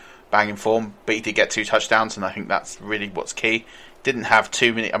who are banging form, but he did get 2 touchdowns, and I think that's really what's key. Didn't have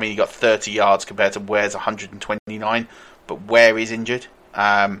too many. I mean, he got 30 yards compared to Ware's 129, but Ware is injured.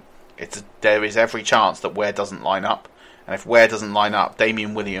 There is every chance that Ware doesn't line up, and if Ware doesn't line up,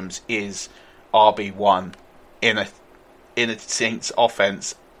 Damien Williams is RB1 in a Saints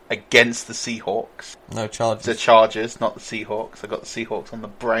offense against the Seahawks. No Chargers. The Chargers, not the Seahawks. I got the Seahawks on the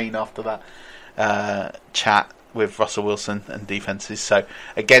brain after that chat with Russell Wilson and defenses. So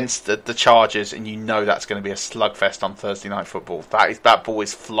against the Chargers, and you know that's going to be a slugfest on Thursday Night Football. That ball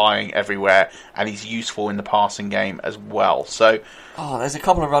is flying everywhere, and he's useful in the passing game as well. So there's a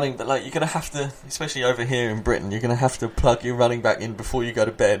couple of running, but you're going to have to, especially over here in Britain, you're going to have to plug your running back in before you go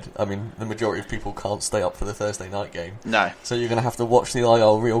to bed. I mean, the majority of people can't stay up for the Thursday night game. No. So you're going to have to watch the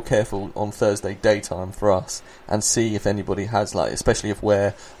IR real careful on Thursday daytime for us, and see if anybody has, especially if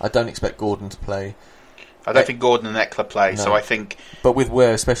Ware. I don't expect Gordon to play. I don't think Gordon and Eckler play, so I think... But with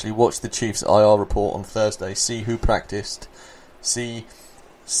Ware especially, watch the Chiefs IR report on Thursday, see who practiced, see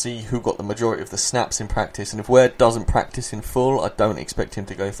who got the majority of the snaps in practice, and if Ware doesn't practice in full, I don't expect him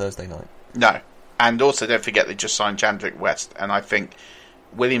to go Thursday night. No, and also don't forget they just signed Chandrick West, and I think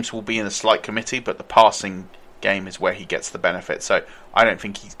Williams will be in a slight committee, but the passing game is where he gets the benefit, so I don't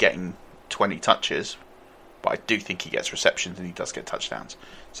think he's getting 20 touches, but I do think he gets receptions and he does get touchdowns.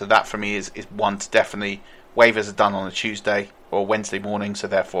 So that for me is one to definitely... Waivers are done on a Tuesday or Wednesday morning, so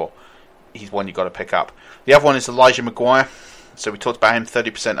therefore he's one you've got to pick up. The other one is Elijah Maguire. So we talked about him,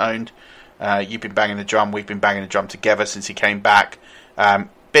 30% owned. You've been banging the drum, we've been banging the drum together since he came back.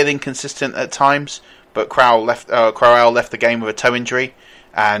 Bit inconsistent at times, but Crowell left the game with a toe injury,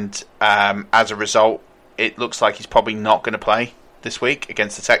 and as a result, it looks like he's probably not going to play this week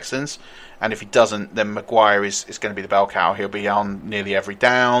against the Texans. And if he doesn't, then Maguire is going to be the bell cow. He'll be on nearly every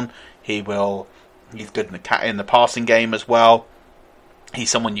down. He's good in the passing game as well. He's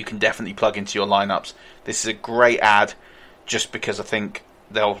someone you can definitely plug into your lineups. This is a great ad, just because I think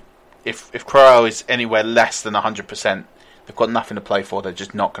if Crowell is anywhere less than 100%, they've got nothing to play for. They're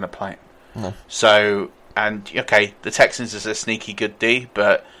just not going to play it. No. So, the Texans is a sneaky good D,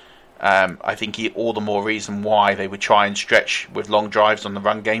 but I think all the more reason why they would try and stretch with long drives on the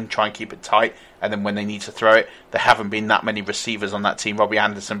run game, try and keep it tight, and then when they need to throw it, there haven't been that many receivers on that team. Robbie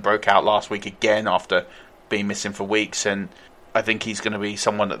Anderson broke out last week again after being missing for weeks, and I think he's going to be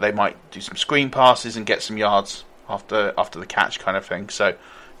someone that they might do some screen passes and get some yards after the catch kind of thing. So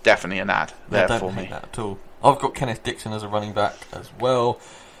definitely an ad there for me. That at all. I've got Kenneth Dixon as a running back as well.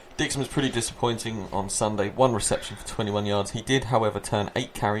 Dixon was pretty disappointing on Sunday. 1 reception for 21 yards. He did, however, turn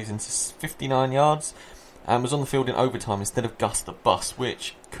 8 carries into 59 yards and was on the field in overtime instead of Gus the Bus,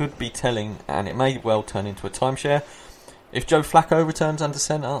 which could be telling, and it may well turn into a timeshare. If Joe Flacco returns under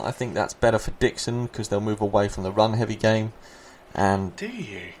centre, I think that's better for Dixon because they'll move away from the run-heavy game. And do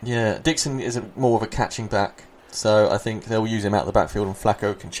you? Yeah, Dixon is more of a catching back. So I think they'll use him out the backfield and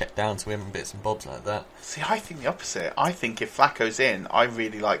Flacco can check down to him and bits and bobs like that. See, I think the opposite. I think if Flacco's in, I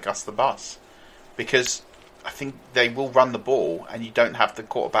really like Gus the Bus. Because I think they will run the ball and you don't have the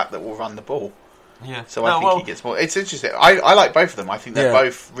quarterback that will run the ball. Yeah. So I think he gets more... It's interesting. I like both of them. I think they're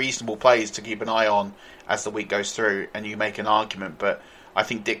both reasonable plays to keep an eye on as the week goes through and you make an argument. But I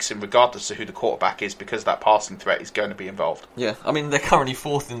think Dixon, regardless of who the quarterback is, because that passing threat is going to be involved. Yeah. I mean, they're currently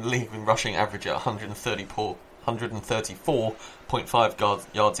 4th in the league in rushing average at 130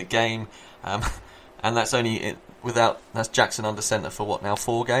 134.5 yards a game, and that's only that's Jackson under centre for what now,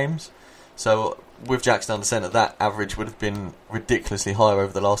 4 games. So with Jackson under centre, that average would have been ridiculously higher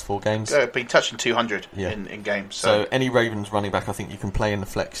over the last 4 games. Been touching 200 in games. So any Ravens running back, I think you can play in the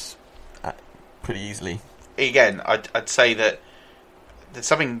flex pretty easily. Again, I'd say that there's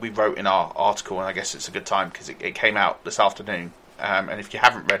something we wrote in our article, and I guess it's a good time because it came out this afternoon. And if you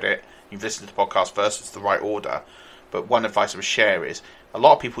haven't read it, you've listened to the podcast first, it's the right order. But one advice I would share is a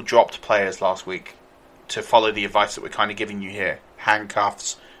lot of people dropped players last week to follow the advice that we're kind of giving you here.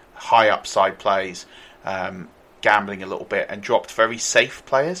 Handcuffs, high upside plays, gambling a little bit, and dropped very safe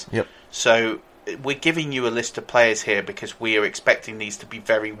players. Yep. So we're giving you a list of players here because we are expecting these to be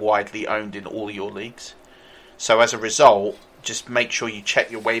very widely owned in all your leagues. So as a result, just make sure you check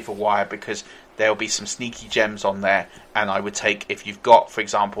your waiver wire because there'll be some sneaky gems on there. And I would take, if you've got, for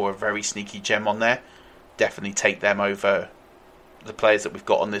example, a very sneaky gem on there, definitely take them over the players that we've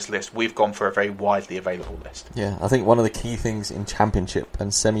got on this list. We've gone for a very widely available list. Yeah, I think one of the key things in championship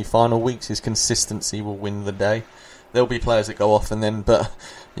and semi-final weeks is consistency will win the day. There'll be players that go off and then, but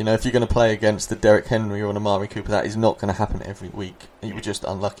you know, if you're going to play against the Derrick Henry or an Amari Cooper, that is not going to happen every week. You were just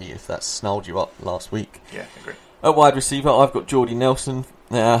unlucky if that snarled you up last week. Yeah, I agree. At wide receiver, I've got Jordy Nelson.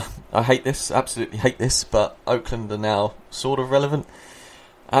 I hate this, absolutely hate this, but Oakland are now sort of relevant.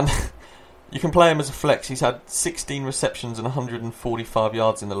 And you can play him as a flex. He's had 16 receptions and 145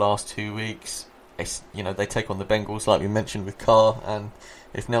 yards in the last 2 weeks. They take on the Bengals, like we mentioned with Carr, and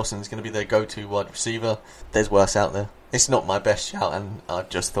if Nelson's going to be their go-to wide receiver, there's worse out there. It's not my best shout, and I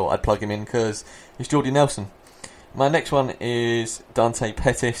just thought I'd plug him in because he's Jordy Nelson. My next one is Dante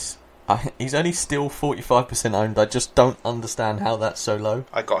Pettis. He's only still 45% owned. I just don't understand how that's so low.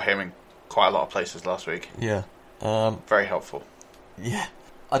 I got him in quite a lot of places last week. Yeah. Very helpful. Yeah.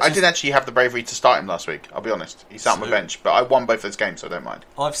 I didn't actually have the bravery to start him last week, I'll be honest. He sat on my bench, but I won both those games, so I don't mind.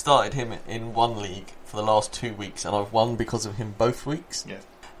 I've started him in one league for the last 2 weeks, and I've won because of him both weeks.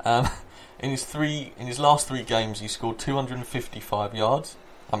 Yeah. In his last 3 games, he scored 255 yards.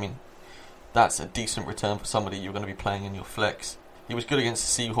 I mean, that's a decent return for somebody you're going to be playing in your flex. He was good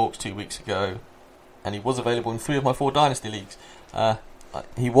against the Seahawks 2 weeks ago, and he was available in 3 of my 4 Dynasty leagues.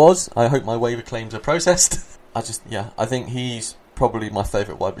 He was. I hope my waiver claims are processed. I think he's probably my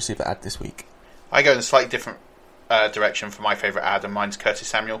favourite wide receiver ad this week. I go in a slightly different direction for my favourite ad, and mine's Curtis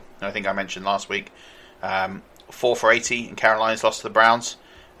Samuel. I think I mentioned last week. 4 for 80 in Carolina's loss to the Browns,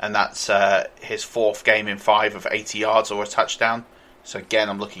 and that's his 4th game in 5 of 80 yards or a touchdown. So again,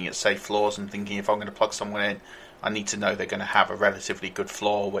 I'm looking at safe floors and thinking if I'm going to plug someone in, I need to know they're going to have a relatively good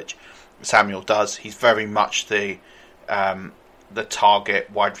floor, which Samuel does. He's very much the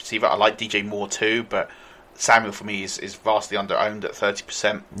target wide receiver. I like DJ Moore too, but Samuel for me is vastly under-owned at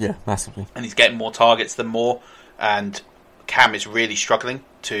 30%. Yeah, massively. And he's getting more targets than Moore, and Cam is really struggling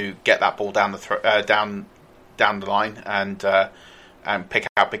to get that ball down the line and pick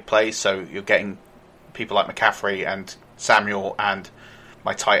out big plays. So you're getting people like McCaffrey and Samuel and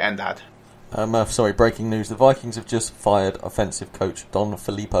my tight end ad. Breaking news. The Vikings have just fired offensive coach Don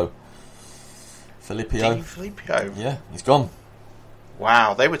Filippo. Dean Filippo? Yeah, he's gone.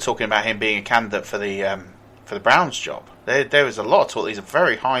 Wow, they were talking about him being a candidate for the Browns job. There was a lot of talk. He's a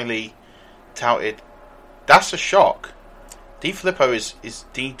very highly touted. That's a shock. Dean Filippo is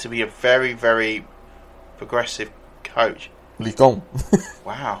deemed to be a very, very progressive coach. Well, he's gone.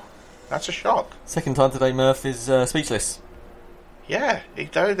 Wow, that's a shock. Second time today, Murph is speechless. Yeah, they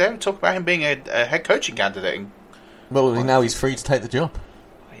were talking about him being a head coaching candidate. Well, now he's free to take the job.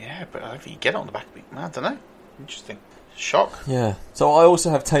 Yeah, but if you get on the back of it, I don't know. Interesting. Shock. Yeah. So I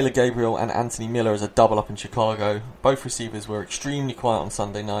also have Taylor Gabriel and Anthony Miller as a double up in Chicago. Both receivers were extremely quiet on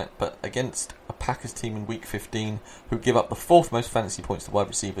Sunday night, but against a Packers team in Week 15 who give up the 4th most fantasy points to wide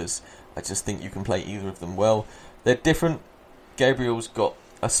receivers, I just think you can play either of them well. They're different. Gabriel's got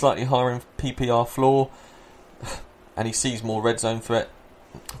a slightly higher PPR floor, and he sees more red zone threat.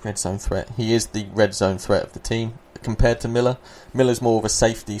 He is the red zone threat of the team compared to Miller. Miller's more of a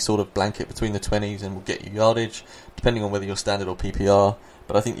safety sort of blanket between the 20s and will get you yardage, depending on whether you're standard or PPR.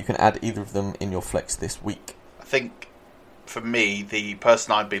 But I think you can add either of them in your flex this week. I think, for me, the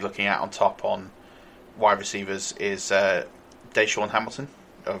person I'd be looking at on top on wide receivers is Deshaun Hamilton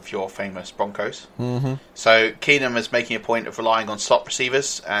of your famous Broncos. Mm-hmm. So Keenum is making a point of relying on slot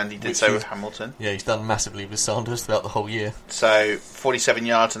receivers, and he did so with Hamilton. Yeah, he's done massively with Sanders throughout the whole year. So 47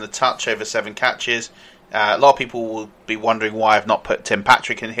 yards and a touch over 7 catches. A lot of people will be wondering why I've not put Tim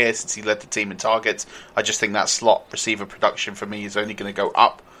Patrick in here since he led the team in targets. I just think that slot receiver production for me is only going to go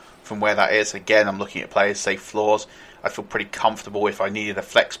up from where that is. Again, I'm looking at players, safe floors. I feel pretty comfortable if I needed a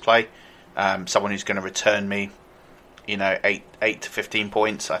flex play. someone who's going to return me, 8 to 15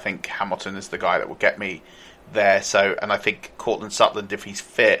 points. I think Hamilton is the guy that will get me there. So, and I think Cortland Sutherland, if he's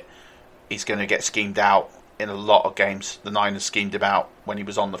fit, he's going to get schemed out in a lot of games. The Niners schemed him out when he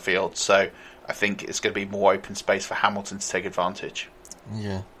was on the field. So I think it's going to be more open space for Hamilton to take advantage.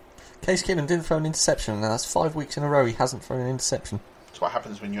 Yeah. Case Keenum didn't throw an interception. Now that's 5 weeks in a row he hasn't thrown an interception. That's what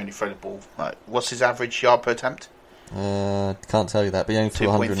happens when you only throw the ball. What's his average yard per attempt? Can't tell you that, but he only threw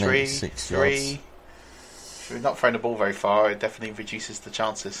 186 yards. If you're not throwing the ball very far, it definitely reduces the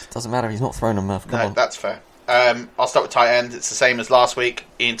chances. Doesn't matter, he's not throwing them, Murph. Come on. That's fair. I'll start with tight end. It's the same as last week,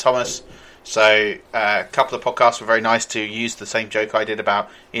 Ian Thomas. So a couple of podcasts were very nice to use the same joke I did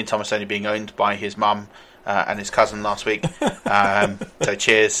about Ian Thomas only being owned by his mum and his cousin last week. So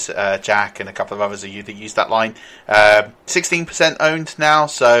cheers, Jack, and a couple of others of you that used that line. 16% owned now,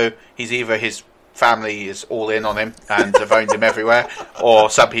 so he's either his family is all in on him and have owned him everywhere, or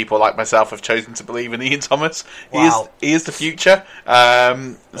some people like myself have chosen to believe in Ian Thomas. Wow. He is the future.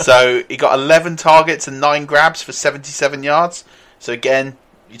 So he got 11 targets and 9 grabs for 77 yards. So again,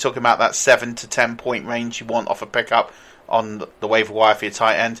 you're talking about that 7 to 10 point range you want off a pickup on the waiver wire for your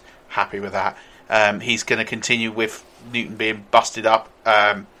tight end. Happy with that. He's going to continue with Newton being busted up.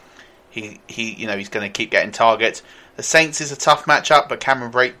 He's going to keep getting targets. The Saints is a tough matchup, but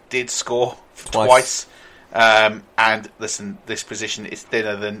Cameron Brate did score twice. And listen, this position is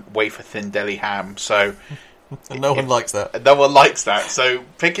thinner than wafer thin deli ham, so no one likes that. No one likes that. So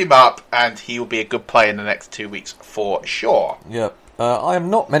pick him up, and he will be a good play in the next 2 weeks for sure. Yep. I am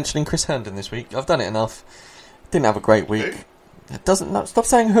not mentioning Chris Herndon this week. I've done it enough. Didn't have a great week. Who? Stop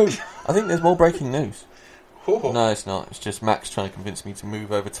saying who. I think there's more breaking news. Ooh. No, it's not. It's just Max trying to convince me to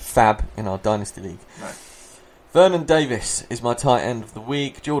move over to Fab in our Dynasty League. No. Vernon Davis is my tight end of the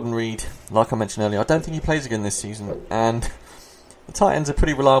week. Jordan Reed, like I mentioned earlier, I don't think he plays again this season. And the tight end's a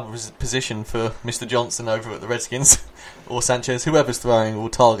pretty reliable position for Mr. Johnson over at the Redskins. Or Sanchez. Whoever's throwing will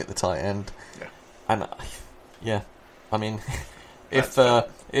target the tight end. Yeah. And, I mean,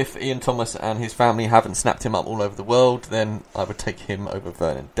 if Ian Thomas and his family haven't snapped him up all over the world, then I would take him over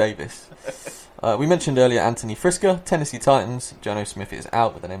Vernon Davis. We mentioned earlier Anthony Frisker, Tennessee Titans. Jono Smith is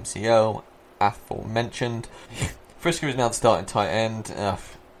out with an MCL, aforementioned. Frisker is now the starting tight end.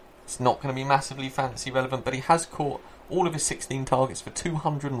 It's not going to be massively fantasy relevant, but he has caught all of his 16 targets for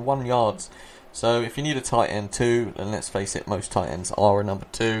 201 yards. So if you need a tight end too, and let's face it, most tight ends are a number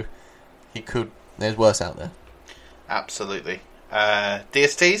 2. There's worse out there. Absolutely.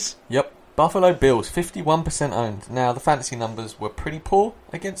 DSTs? Yep. Buffalo Bills, 51% owned. Now, the fantasy numbers were pretty poor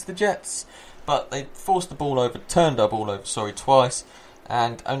against the Jets, but they turned the ball over twice,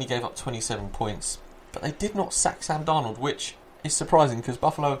 and only gave up 27 points. But they did not sack Sam Darnold, which is surprising because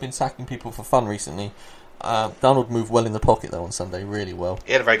Buffalo have been sacking people for fun recently. Darnold moved well in the pocket, though, on Sunday, really well.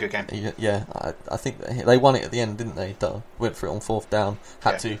 He had a very good game. I think they won it at the end, didn't they? Went for it on 4th down,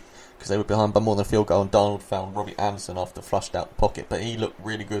 had to, because they were behind by more than a field goal, and Darnold found Robbie Anderson after flushed out the pocket, but he looked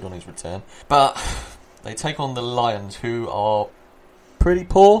really good on his return. But they take on the Lions, who are pretty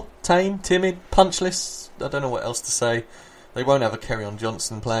poor, tame, timid, punchless. I don't know what else to say. They won't have a Kerryon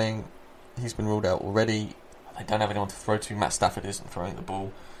Johnson playing. He's been ruled out already. They don't have anyone to throw to. Matt Stafford isn't throwing the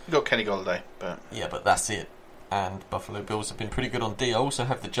ball. You got Kenny Golladay, but that's it. And Buffalo Bills have been pretty good on D. I also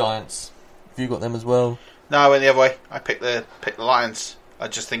have the Giants. Have you got them as well? No, I went the other way. I picked the Lions. I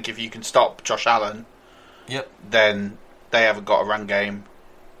just think if you can stop Josh Allen, then they haven't got a run game,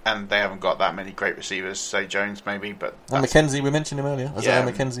 and they haven't got that many great receivers. Say Jones maybe, but and McKenzie, we mentioned him earlier. Isaiah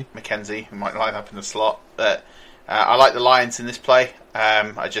McKenzie, who might line up in the slot. But I like the Lions in this play.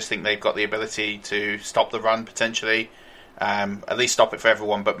 I just think they've got the ability to stop the run potentially. At least stop it for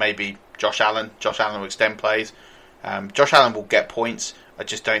everyone, but maybe Josh Allen. Josh Allen will extend plays. Josh Allen will get points. I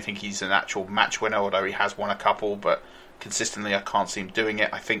just don't think he's an actual match winner, although he has won a couple, but consistently I can't see him doing it.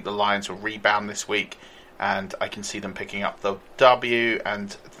 I think the Lions will rebound this week, and I can see them picking up the W,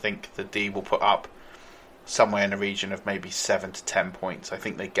 and think the D will put up somewhere in the region of maybe 7 to 10 points. I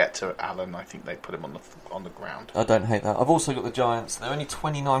think they get to Allen. I think they put him on the ground. I don't hate that. I've also got the Giants. They're only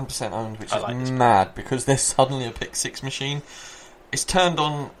 29% owned, which is mad because they're suddenly a pick 6 machine. It's turned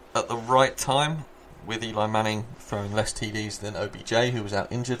on at the right time with Eli Manning throwing less TDs than OBJ, who was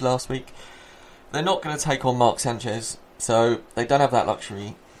out injured last week. They're not going to take on Mark Sanchez, so they don't have that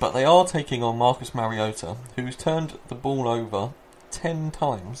luxury, but they are taking on Marcus Mariota, who's turned the ball over 10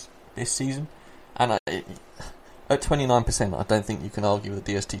 times this season. And at 29%, I don't think you can argue with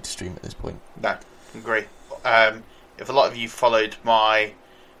a DST to stream at this point. No, agree. If a lot of you followed my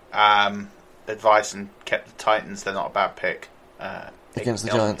advice and kept the Titans, they're not a bad pick. Against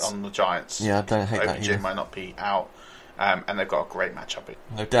the Giants. On the Giants. Yeah, I don't hate that either. OBJ might not be out. and they've got a great matchup.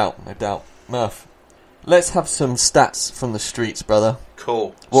 No doubt. Murph, let's have some stats from the streets, brother.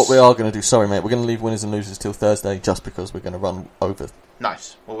 Cool. What we are going to do, sorry mate, we're going to leave winners and losers till Thursday just because we're going to run over.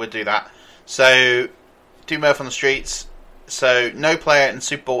 Nice. Well, we'll do that. So, do Murph on the streets. So, no player in the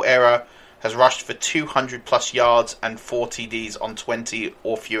Super Bowl era has rushed for 200 plus yards and 4 TDs on 20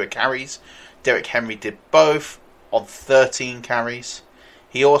 or fewer carries. Derrick Henry did both on 13 carries.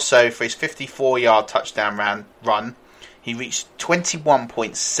 He also, for his 54-yard touchdown run, he reached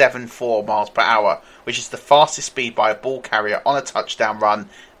 21.74 miles per hour, which is the fastest speed by a ball carrier on a touchdown run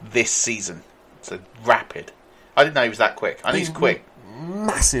this season. So rapid. I didn't know he was that quick. I know he's quick.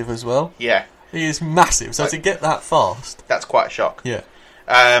 Massive as well. Yeah. He is massive. So to get that fast, that's quite a shock. Yeah.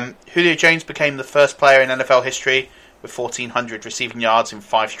 Julio Jones became the first player in NFL history with 1,400 receiving yards in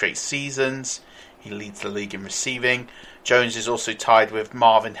 5 straight seasons. He leads the league in receiving. Jones is also tied with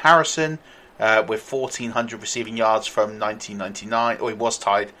Marvin Harrison with 1,400 receiving yards from 1999. Or he was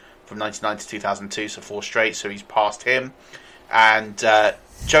tied from 1999 to 2002, so 4 straight. So he's passed him. And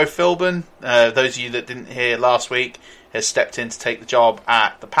Joe Philbin, those of you that didn't hear last week, has stepped in to take the job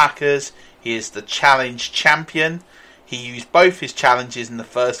at the Packers. He is the challenge champion. He used both his challenges in the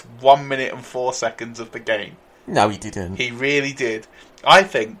first 1 minute and 4 seconds of the game. No, he didn't. He really did. I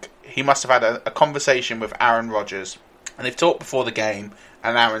think he must have had a conversation with Aaron Rodgers. And they've talked before the game.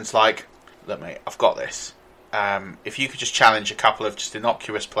 And Aaron's like, look, mate, I've got this. If you could just challenge a couple of just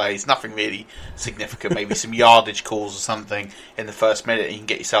innocuous plays, nothing really significant, maybe some yardage calls or something in the first minute, you can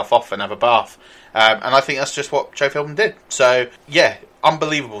get yourself off and have a bath. And I think that's just what Joe Philbin did. So, yeah,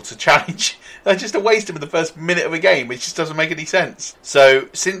 unbelievable to challenge. Just to waste him in the first minute of a game, which just doesn't make any sense. So,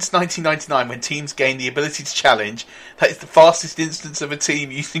 since 1999, when teams gained the ability to challenge, that is the fastest instance of a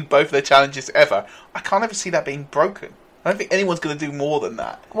team using both their challenges ever. I can't ever see that being broken. I don't think anyone's going to do more than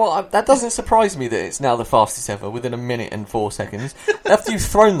that. Well, that doesn't surprise me that it's now the fastest ever within 1 minute and 4 seconds. After you've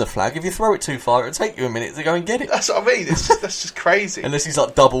thrown the flag, if you throw it too far, it'll take you a minute to go and get it. That's what I mean. That's just crazy. Unless he's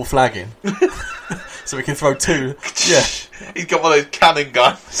like double flagging. So we can throw 2. Yeah. He's got one of those cannon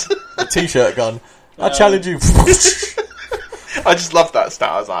guns. A t-shirt gun. I challenge you. I just love that stat.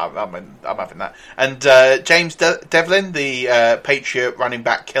 I was like, I'm having that. And James Devlin, the Patriot running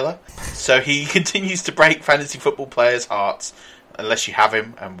back killer. So he continues to break fantasy football players' hearts, unless you have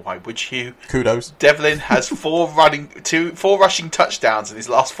him, and why would you? Kudos. Devlin has 4 rushing touchdowns in his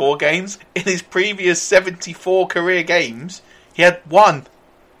last 4 games. In his previous 74 career games, he had 1.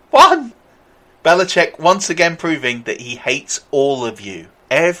 1! Belichick once again proving that he hates all of you.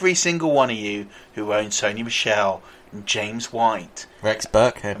 Every single one of you who own Sony Michel, James White, Rex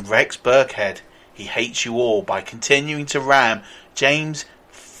Burkhead. He hates you all by continuing to ram James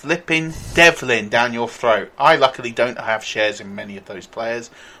flipping Devlin down your throat. I luckily don't have shares in many of those players,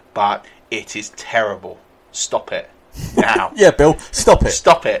 but it is terrible. Stop it now. Yeah, Bill, stop it.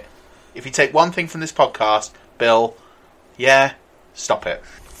 Stop it. If you take one thing from this podcast, Bill, stop it.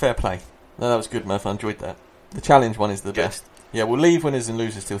 Fair play. No, that was good, Murph. I enjoyed that. The challenge one is the best. Yeah, we'll leave winners and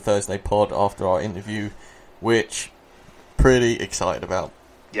losers till Thursday pod after our interview, which pretty excited about.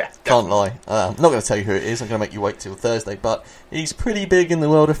 Yeah, can't lie. I'm not going to tell you who it is. I'm going to make you wait till Thursday, but he's pretty big in the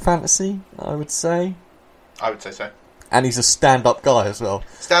world of fantasy, I would say. I would say so. And he's a stand-up guy as well.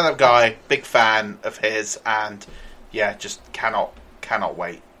 Stand-up guy, big fan of his, and just cannot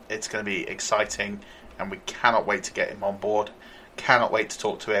wait. It's going to be exciting, and we cannot wait to get him on board. Cannot wait to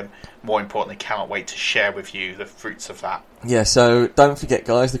talk to him. More importantly, cannot wait to share with you the fruits of that. Yeah, so don't forget,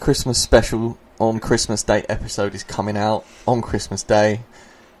 guys, the Christmas special on Christmas Day episode is coming out on Christmas Day.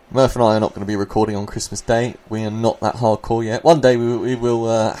 Murph and I are not going to be recording on Christmas Day. We are not that hardcore yet. One day we will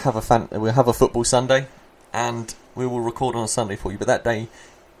have a football Sunday, and we will record on a Sunday for you. But that day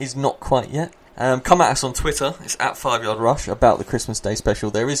is not quite yet. Come at us on Twitter. It's at 5 Yard Rush about the Christmas Day special.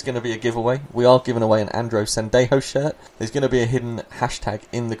 There is going to be a giveaway. We are giving away an Andro Sandejo shirt. There's going to be a hidden hashtag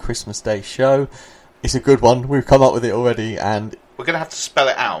in the Christmas Day show. It's a good one. We've come up with it already, and we're going to have to spell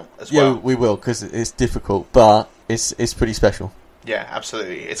it out as well. Yeah, we will, because it's difficult, but it's pretty special. Yeah,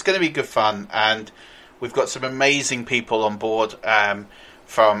 absolutely. It's going to be good fun, and we've got some amazing people on board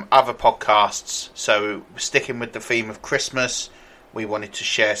from other podcasts. So sticking with the theme of Christmas, we wanted to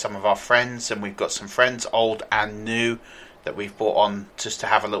share some of our friends, and we've got some friends, old and new, that we've brought on just to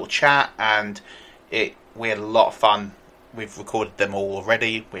have a little chat, and we had a lot of fun. We've recorded them all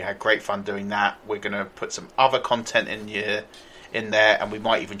already. We had great fun doing that. We're going to put some other content in there, and we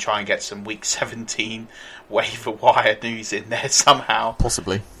might even try and get some Week 17 waiver wire news in there somehow.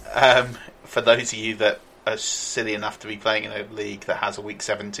 Possibly. For those of you that are silly enough to be playing in a league that has a Week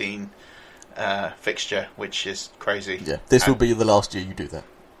 17 fixture, which is crazy. Yeah, this will be the last year you do that.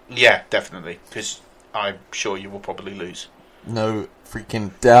 Yeah, definitely, because I'm sure you will probably lose. No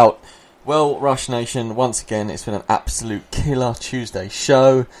freaking doubt. Well, Rush Nation, once again, it's been an absolute killer Tuesday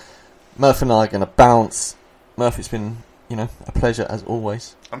show. Murph and I are going to bounce. Murph, it's been, a pleasure as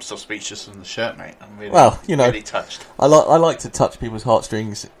always. I'm still speechless on the shirt, mate. I'm really, really touched. I like to touch people's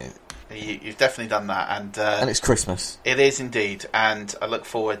heartstrings. You've definitely done that, and it's Christmas. It is indeed, and I look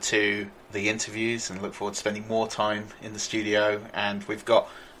forward to the interviews and look forward to spending more time in the studio. And we've got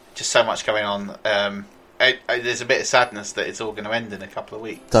just so much going on. There's a bit of sadness that it's all going to end in a couple of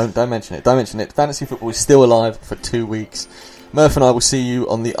weeks. Don't mention it. Don't mention it. Fantasy football is still alive for 2 weeks. Murph and I will see you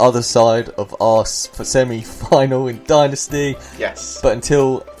on the other side of our semi-final in Dynasty. Yes. But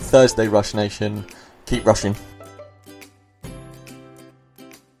until Thursday, Rush Nation, keep rushing.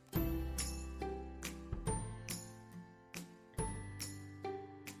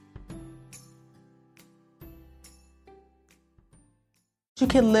 You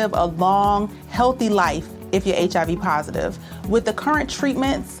can live a long, healthy life if you're HIV positive. With the current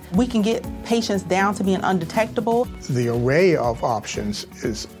treatments, we can get patients down to being undetectable. The array of options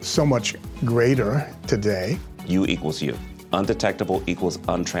is so much greater today. U equals U. Undetectable equals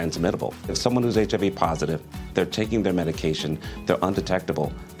untransmittable. If someone who's HIV positive, they're taking their medication, they're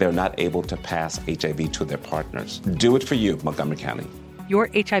undetectable, they're not able to pass HIV to their partners. Do it for you, Montgomery County. Your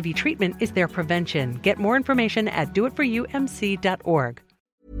HIV treatment is their prevention. Get more information at doitforyoumc.org.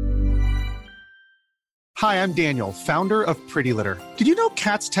 Hi, I'm Daniel, founder of Pretty Litter. Did you know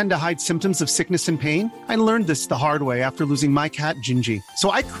cats tend to hide symptoms of sickness and pain? I learned this the hard way after losing my cat, Gingy. So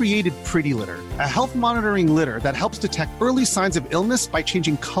I created Pretty Litter, a health monitoring litter that helps detect early signs of illness by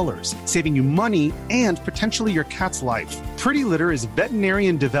changing colors, saving you money and potentially your cat's life. Pretty Litter is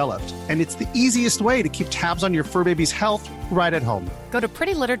veterinarian developed, and it's the easiest way to keep tabs on your fur baby's health right at home. Go to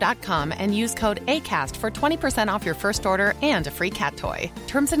prettylitter.com and use code ACAST for 20% off your first order and a free cat toy.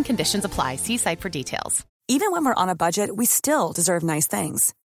 Terms and conditions apply. See site for details. Even when we're on a budget, we still deserve nice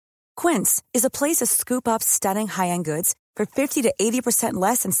things. Quince is a place to scoop up stunning high-end goods for 50 to 80%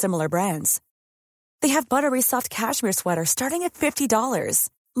 less than similar brands. They have buttery soft cashmere sweaters starting at $50,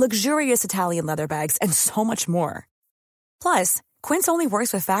 luxurious Italian leather bags, and so much more. Plus, Quince only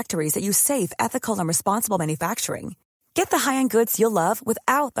works with factories that use safe, ethical, and responsible manufacturing. Get the high-end goods you'll love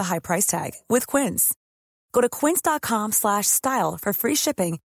without the high price tag with Quince. Go to quince.com/style for free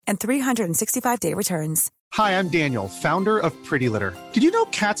shipping and 365-day returns. Hi, I'm Daniel, founder of Pretty Litter. Did you know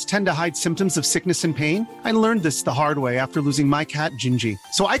cats tend to hide symptoms of sickness and pain? I learned this the hard way after losing my cat, Gingy.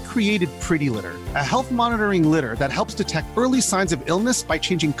 So I created Pretty Litter, a health monitoring litter that helps detect early signs of illness by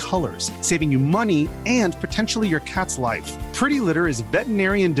changing colors, saving you money and potentially your cat's life. Pretty Litter is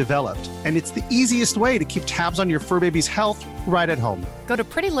veterinarian developed, and it's the easiest way to keep tabs on your fur baby's health right at home. Go to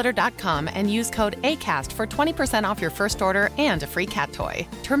prettylitter.com and use code ACAST for 20% off your first order and a free cat toy.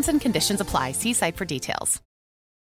 Terms and conditions apply. See site for details.